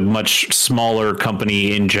 Sony's a much smaller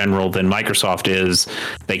company in general than Microsoft is.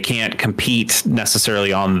 They can't compete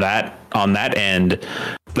necessarily on that end.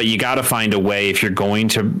 But you got to find a way, if you're going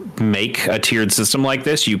to make a tiered system like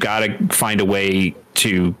this, you got to find a way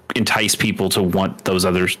to entice people to want those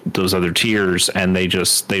other tiers, and they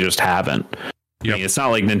just haven't. Yep. I mean, it's not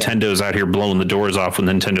like Nintendo's out here blowing the doors off with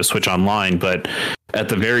Nintendo Switch Online, but at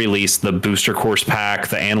the very least, the Booster Course Pack,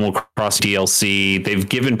 the Animal Crossing DLC, they've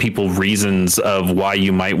given people reasons of why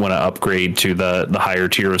you might want to upgrade to the higher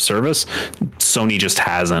tier of service. Sony just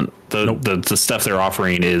hasn't. The stuff they're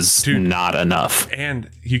offering is not enough. And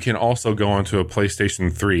you can also go onto a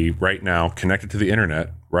PlayStation 3 right now, connected to the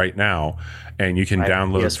internet right now, and you can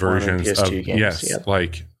download PS1 versions of games,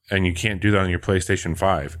 and you can't do that on your PlayStation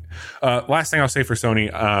 5. Last thing I'll say for Sony,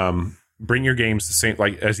 bring your games the same,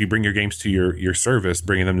 like as you bring your games to your service,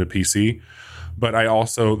 bringing them to PC. But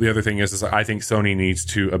the other thing is I think Sony needs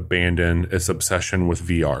to abandon its obsession with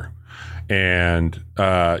VR. And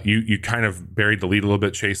you kind of buried the lead a little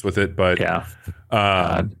bit, Chase, with it, but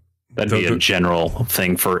that'd be a general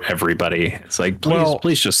thing for everybody. It's like,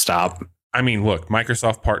 please just stop. I mean, look,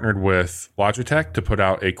 Microsoft partnered with Logitech to put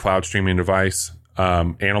out a cloud streaming device.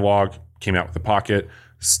 Analog came out with the Pocket.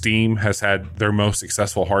 Steam has had their most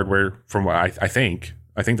successful hardware from what I think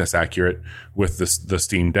that's accurate with the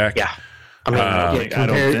Steam Deck. Yeah. I mean,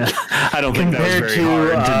 I don't think that was very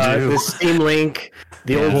hard to do. The Steam Link,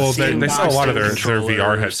 they sell a lot of their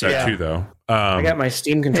VR headset too, though. I got my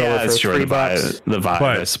Steam controller for $3. The Vive,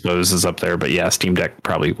 I suppose, is up there, but yeah, Steam Deck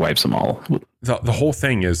probably wipes them all. The whole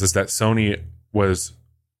thing is that Sony was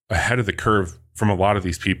ahead of the curve from a lot of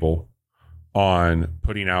these people on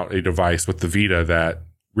putting out a device with the Vita that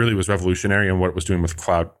really was revolutionary in what it was doing with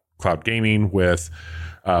cloud gaming, with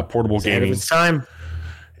portable gaming. It's time.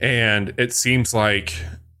 And it seems like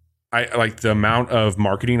I like the amount of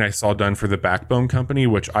marketing I saw done for the Backbone company,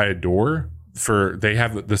 which I adore. They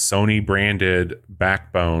have the Sony branded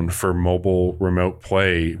Backbone for mobile remote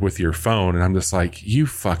play with your phone, and I'm just like, you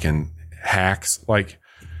fucking hacks! Like,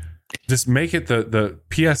 just make it the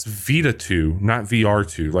PS Vita 2, not VR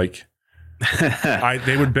 2. Like,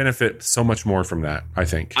 they would benefit so much more from that, I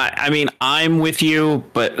think. I mean, I'm with you,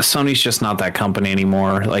 but Sony's just not that company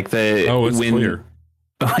anymore. Like it's clear.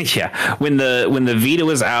 Yeah, when the Vita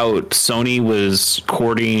was out, Sony was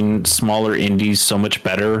courting smaller indies so much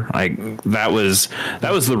better. Like that was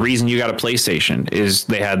the reason you got a PlayStation, is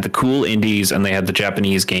they had the cool indies and they had the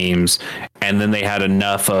Japanese games, and then they had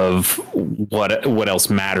enough of what else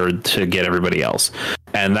mattered to get everybody else.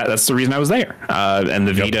 And that's the reason I was there. And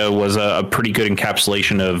the Vita was a pretty good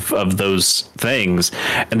encapsulation of those things,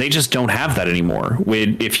 and they just don't have that anymore.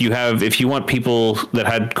 If you want people that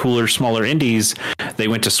had cooler, smaller indies,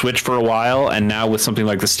 they went to Switch for a while, and now with something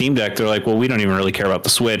like the Steam Deck, they're like, well, we don't even really care about the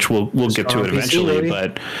Switch. We'll get to it eventually,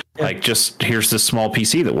 but like, just here's this small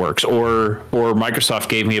PC that works. Or Microsoft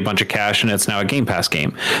gave me a bunch of cash, and it's now a Game Pass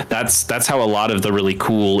game. That's how a lot of the really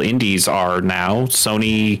cool indies are now.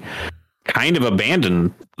 Sony kind of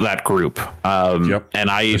abandoned that group. And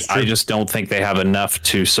I just don't think they have enough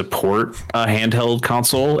to support a handheld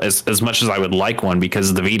console as much as I would like one,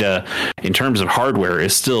 because the Vita, in terms of hardware,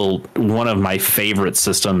 is still one of my favorite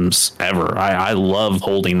systems ever. I love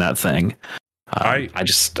holding that thing. I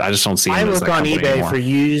just don't see. I look on eBay anymore for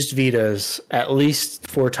used Vitas at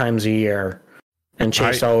least 4 times a year. And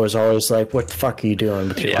Chase was always like, what the fuck are you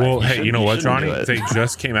doing? Well, hey, you know what, Johnny? They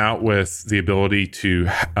just came out with the ability to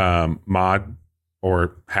mod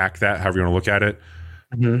or hack that, however you want to look at it,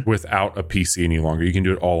 without a PC any longer. You can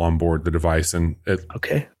do it all on board the device.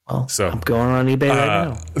 Okay. Well, so I'm going on eBay right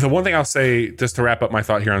now. The one thing I'll say, just to wrap up my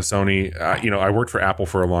thought here on Sony, I worked for Apple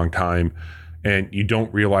for a long time, and you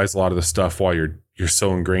don't realize a lot of the stuff while you're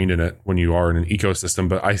so ingrained in it when you are in an ecosystem.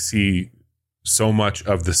 But I see so much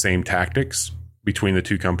of the same tactics between the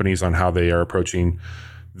two companies on how they are approaching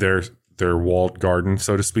their walled garden,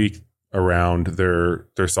 so to speak, around their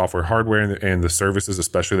software, hardware, and the services,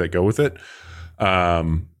 especially that go with it.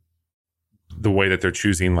 The way that they're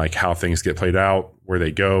choosing, like how things get played out, where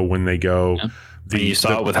they go, when they go. Yeah. You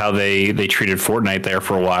saw it with how they treated Fortnite there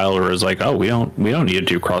for a while, or it was like, oh, we don't need to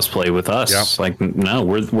do crossplay with us. Yep. Like, no,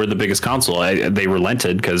 we're the biggest console. They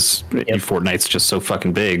relented because Fortnite's just so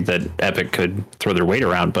fucking big that Epic could throw their weight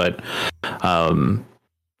around. But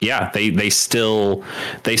they still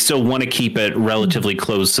want to keep it relatively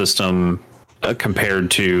closed system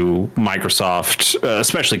compared to Microsoft,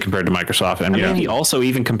 especially compared to Microsoft, and maybe also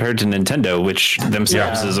even compared to Nintendo, which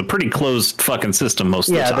themselves is a pretty closed fucking system most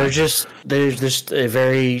of the time. They're just a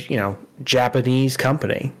very Japanese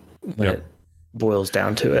company when it boils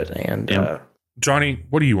down to it. And Johnny,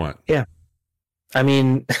 what do you want? Yeah, I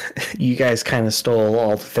mean, you guys kind of stole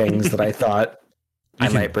all the things that I thought I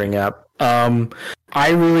might bring up.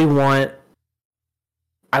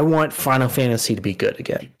 I want Final Fantasy to be good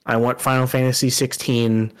again. I want Final Fantasy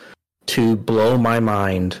 16 to blow my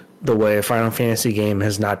mind the way a Final Fantasy game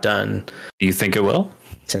has not done. Do you think it will?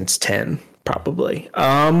 Since 10, probably.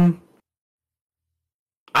 I'm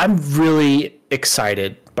really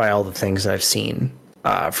excited by all the things I've seen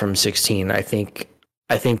from 16. I think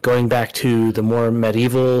going back to the more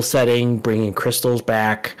medieval setting, bringing crystals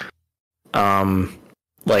back, I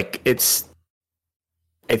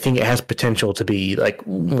think it has potential to be like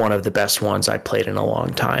one of the best ones I played in a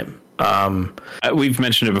long time. We've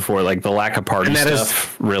mentioned it before, like the lack of party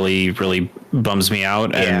stuff really, really bums me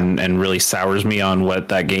out and really sours me on what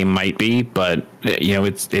that game might be. But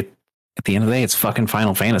it's at the end of the day, it's fucking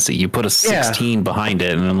Final Fantasy. You put a 16 behind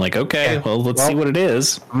it, and I'm like, okay, let's see what it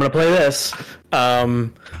is. I'm gonna play this.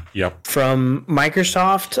 From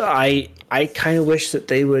Microsoft, I kind of wish that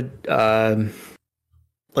they would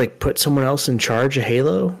put someone else in charge of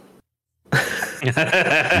Halo. That's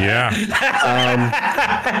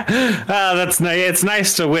nice. It's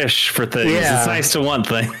nice to wish for things. It's nice to want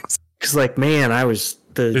things. Because, I was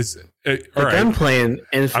I'm playing.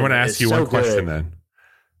 Infinite. I'm going to ask you one question then.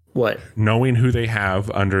 What? Knowing who they have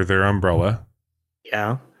under their umbrella,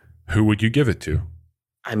 who would you give it to?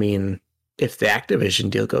 I mean, if the Activision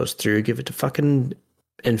deal goes through, give it to fucking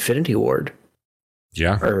Infinity Ward.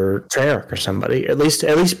 Yeah. Or Treyarch or somebody. At least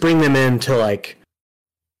bring them into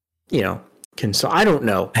console. I don't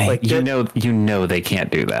know. Hey, you know they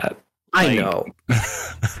can't do that. I know.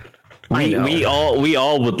 We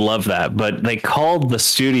all would love that, but they called the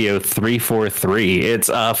studio 343. It's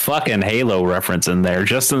a fucking Halo reference in there,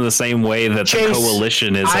 just in the same way that Chase, the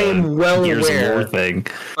Coalition is I am well Gears aware, of War thing.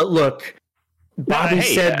 But look, Bobby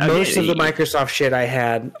said most of the Microsoft shit I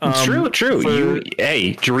had. True. Dream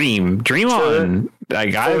on.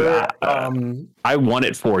 Like I want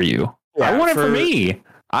it for you. Yeah, I want it for me.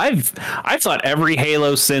 I've thought every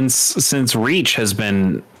Halo since Reach has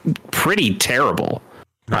been pretty terrible.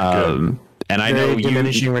 And I know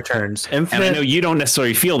diminishing returns. Infinite, and I know you don't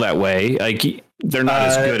necessarily feel that way. Like they're not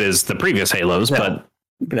as good as the previous Halos, but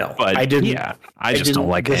I didn't. Yeah, I just don't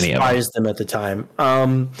like any of them. Despise them at the time.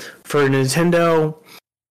 For Nintendo,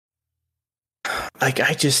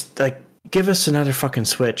 give us another fucking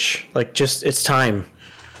Switch. Like, just it's time.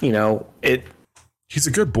 He's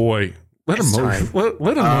a good boy. Let him move.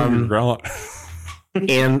 Let him move, Umbrella.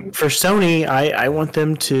 And for Sony, I want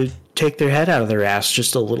them to take their head out of their ass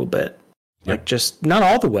just a little bit. Yep. Like, just not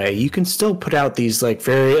all the way. You can still put out these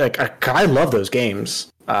I love those games.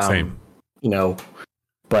 Same.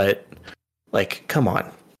 But come on,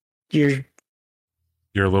 you're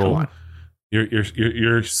a little.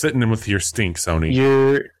 You're sitting in with your stink,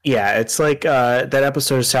 Sony. It's like that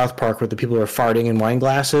episode of South Park where the people are farting in wine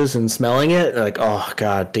glasses and smelling it. Like, oh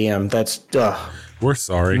god damn, that's. We're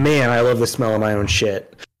sorry, man. I love the smell of my own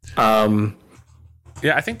shit.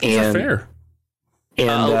 Yeah, I think those are fair. And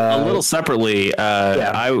a little separately,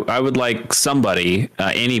 I would like somebody,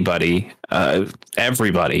 anybody,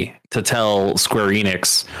 everybody to tell Square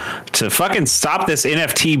Enix to fucking stop this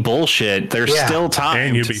NFT bullshit. There's still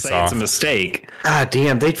time to say it's a mistake. God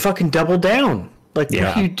damn, they'd fucking double down. Like,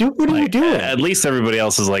 what do you do? What are you doing? At least everybody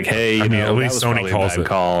else is like, hey, at least Sony calls it.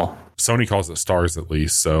 Sony calls it stars, at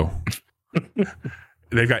least. So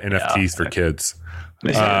they've got NFTs for kids.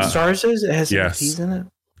 Stars is? It has NFTs in it?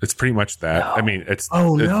 It's pretty much that. No. I mean, it's...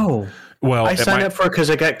 Oh, no. Well, I signed up for it because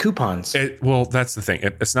I got coupons. Well, that's the thing.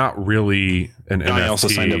 It's not really an NFT. I also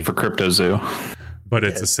signed up for CryptoZoo. But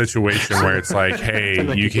it's a situation where it's like,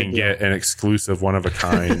 hey, you can get an exclusive one of a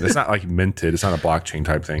kind. It's not like minted. It's not a blockchain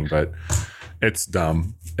type thing, but it's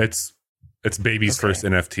dumb. It's baby's first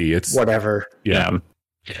NFT. It's whatever. Yeah.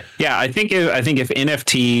 Yeah, I think if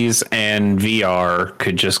NFTs and VR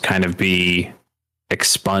could just kind of be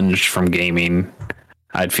expunged from gaming,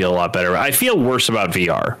 I'd feel a lot better. I feel worse about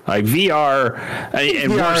VR. Like VR, I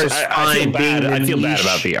feel bad about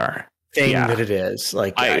VR. That it is.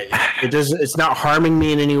 Like it's not harming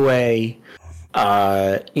me in any way.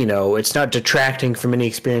 It's not detracting from any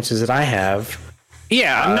experiences that I have.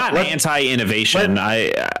 Yeah, I'm not anti-innovation.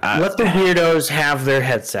 Let the weirdos have their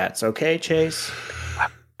headsets, okay, Chase?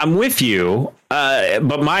 I'm with you,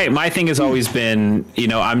 but my thing has always been,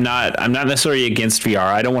 I'm not necessarily against VR.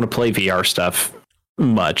 I don't want to play VR stuff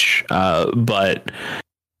much, but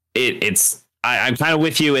I'm kind of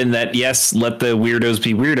with you in that. Yes, let the weirdos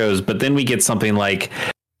be weirdos, but then we get something like,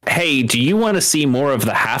 hey, do you want to see more of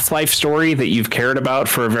the Half-Life story that you've cared about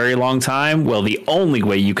for a very long time? Well, the only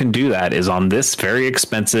way you can do that is on this very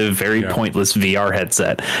expensive, very pointless VR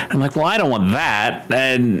headset. I'm like, well, I don't want that.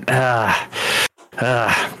 And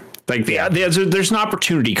there's an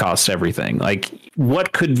opportunity cost to everything. Like,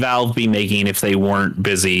 what could Valve be making if they weren't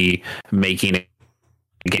busy making a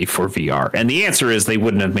game for VR? And the answer is they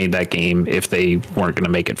wouldn't have made that game if they weren't going to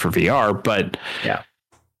make it for VR. But yeah,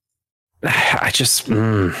 I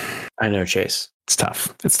know, Chase. It's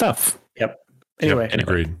tough. Yep. Anyway,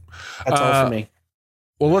 agreed. That's all for me.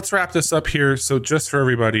 Well, let's wrap this up here. So just for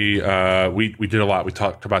everybody, we did a lot. We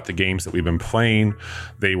talked about the games that we've been playing.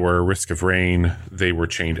 They were Risk of Rain, they were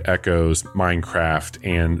Chained Echoes, Minecraft,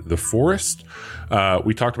 and The Forest.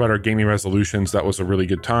 We talked about our gaming resolutions. That was a really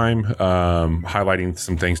good time, highlighting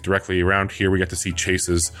some things directly around here. We got to see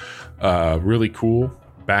Chase's really cool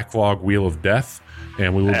backlog Wheel of Death,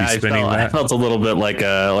 and we will be spinning that. I felt a little bit like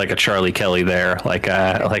a Charlie Kelly there, like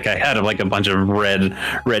I had a bunch of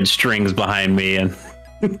red strings behind me and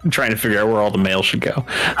trying to figure out where all the mail should go.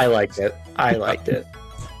 I liked it.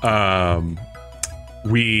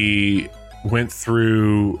 We went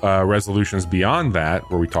through resolutions beyond that,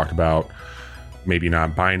 where we talked about maybe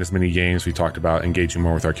not buying as many games. We talked about engaging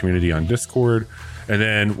more with our community on Discord. And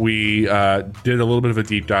then we did a little bit of a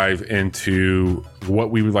deep dive into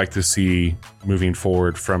what we would like to see moving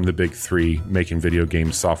forward from the big three making video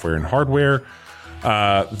games, software and hardware.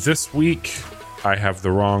 This week, I have the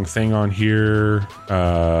wrong thing on here.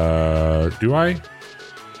 Do I?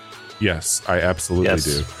 Yes, I absolutely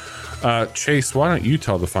do. Chase, why don't you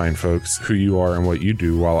tell the fine folks who you are and what you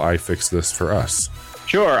do while I fix this for us?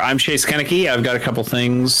 Sure. I'm Chase Koeneke. I've got a couple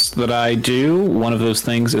things that I do. One of those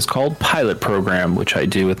things is called Pilot Program, which I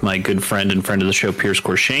do with my good friend and friend of the show, Pierce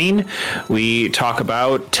Corshane. We talk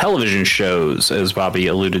about television shows, as Bobby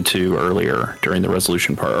alluded to earlier during the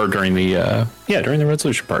resolution part, or during the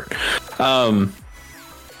resolution part.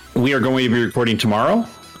 We are going to be recording tomorrow.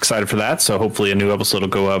 Excited for that. So hopefully a new episode will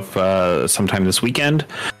go up sometime this weekend.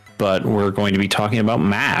 But we're going to be talking about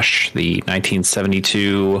MASH, the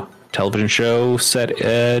 1972 television show set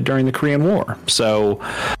during the Korean War. So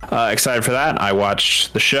excited for that. I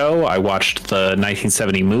watched the show. I watched the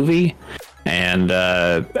 1970 movie, and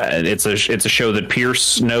it's a show that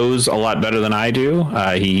Pierce knows a lot better than I do.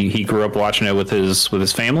 He grew up watching it with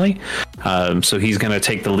his family, so he's going to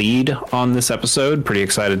take the lead on this episode. Pretty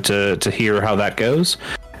excited to hear how that goes.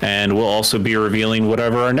 And we'll also be revealing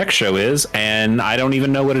whatever our next show is. And I don't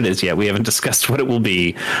even know what it is yet. We haven't discussed what it will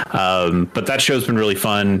be. But that show's been really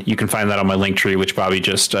fun. You can find that on my Linktree, which Bobby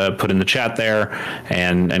just put in the chat there,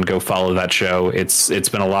 and go follow that show. It's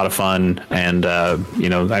been a lot of fun. And,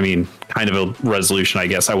 kind of a resolution, I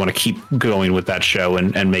guess. I want to keep going with that show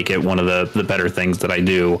and make it one of the better things that I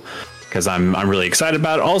do, because I'm really excited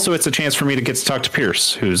about it. Also, it's a chance for me to get to talk to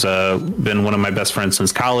Pierce, who's been one of my best friends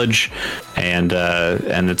since college, and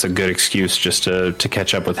it's a good excuse just to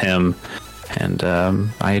catch up with him, and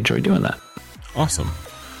I enjoy doing that. Awesome.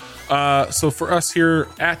 So for us here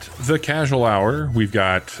at The Casual Hour, we've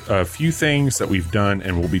got a few things that we've done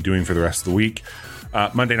and we'll be doing for the rest of the week.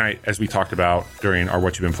 Monday night, as we talked about during our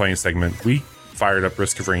What You've Been Playing segment, we fired up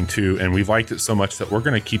Risk of Rain 2, and we liked it so much that we're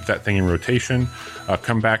going to keep that thing in rotation.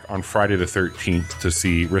 Come back on Friday the 13th to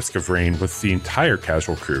see Risk of Rain with the entire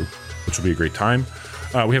Casual crew, which will be a great time.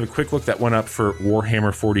 We have a quick look that went up for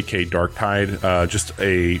Warhammer 40k Darktide. Just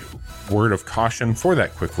a word of caution for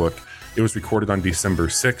that quick look. It was recorded on December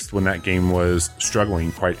 6th when that game was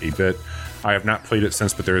struggling quite a bit. I have not played it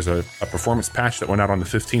since, but there's a performance patch that went out on the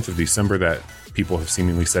 15th of December that people have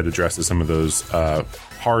seemingly said addresses some of those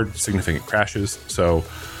hard, significant crashes. So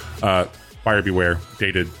buyer beware,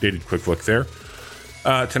 dated quick look there.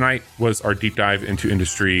 Tonight was our deep dive into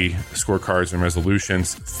industry scorecards and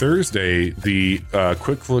resolutions. Thursday, the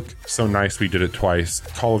quick look, so nice we did it twice.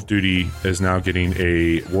 Call of Duty is now getting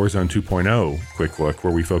a Warzone 2.0 quick look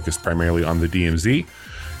where we focus primarily on the DMZ,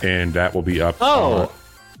 and that will be up.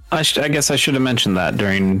 I guess I should have mentioned that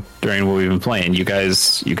during what we've been playing. You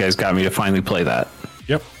guys got me to finally play that.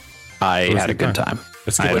 Yep. I had a good time.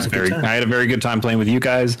 I had a very good time playing with you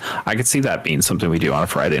guys. I could see that being something we do on a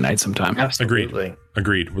Friday night sometime. Absolutely.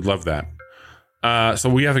 Agreed. Would love that. So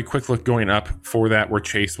we have a quick look going up for that where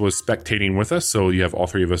Chase was spectating with us. So you have all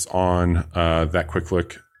three of us on that quick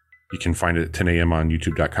look. You can find it at 10 a.m. on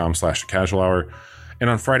youtube.com/casual hour. And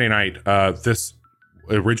on Friday night, this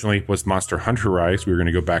originally was Monster Hunter Rise. We were going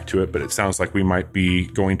to go back to it, but it sounds like we might be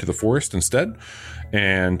going to the forest instead.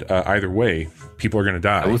 And either way, people are going to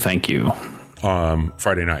die. Oh, thank you.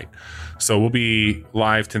 Friday night. So we'll be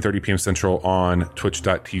live 10:30 p.m. Central on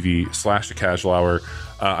twitch.tv/the casual hour.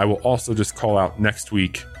 I will also just call out next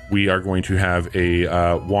week, we are going to have a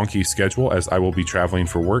wonky schedule as I will be traveling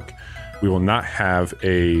for work. We will not have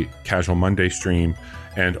a Casual Monday stream,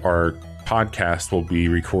 and our podcast will be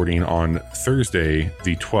recording on Thursday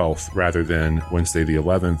the 12th rather than Wednesday the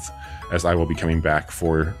 11th, as I will be coming back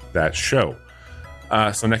for that show.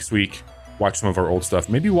 So next week, watch some of our old stuff.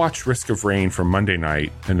 Maybe watch Risk of Rain from Monday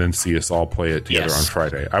night and then see us all play it together on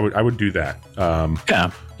Friday. I would do that. Yeah,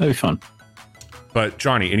 that'd be fun. But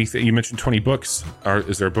Johnny, anything, you mentioned 20 books.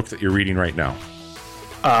 Is there a book that you're reading right now?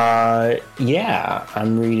 Yeah,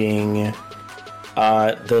 I'm reading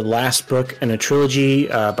the last book in a trilogy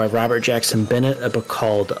by Robert Jackson Bennett, a book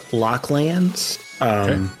called Locklands.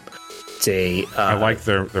 Okay. I like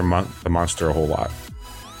the monster a whole lot.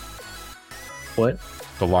 What?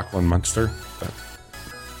 The Lachlan Monster.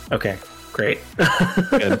 Okay, great.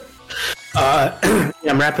 Good.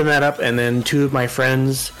 I'm wrapping that up, and then two of my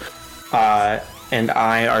friends and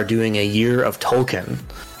I are doing a year of Tolkien,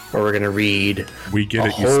 where we're going to read. We get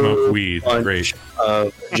it. You smoke weed. Great.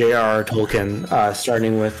 Of J.R.R. Tolkien,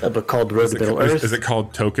 starting with a book called Road to Middle Earth. Is it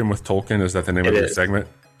called Token with Tolkien? Is that the name of your segment?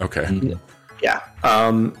 Okay. Mm-hmm. Yeah.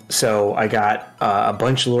 So I got a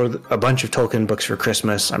bunch of Tolkien books for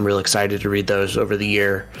Christmas. I'm real excited to read those over the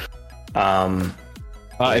year.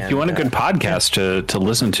 If you want a good podcast to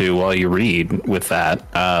listen to while you read with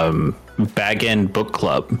that, Bag End Book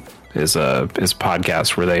Club is a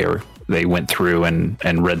podcast where they went through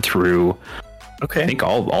and read through, I think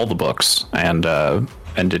all the books and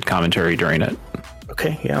did commentary during it.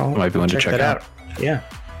 Okay, yeah, might be one to check out. Yeah,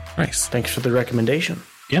 nice. Thanks for the recommendation.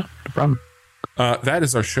 Yeah, no problem. That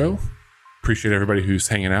is our show. Appreciate everybody who's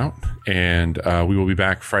hanging out, and we will be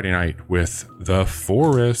back Friday night with The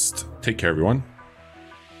Forest. Take care, everyone.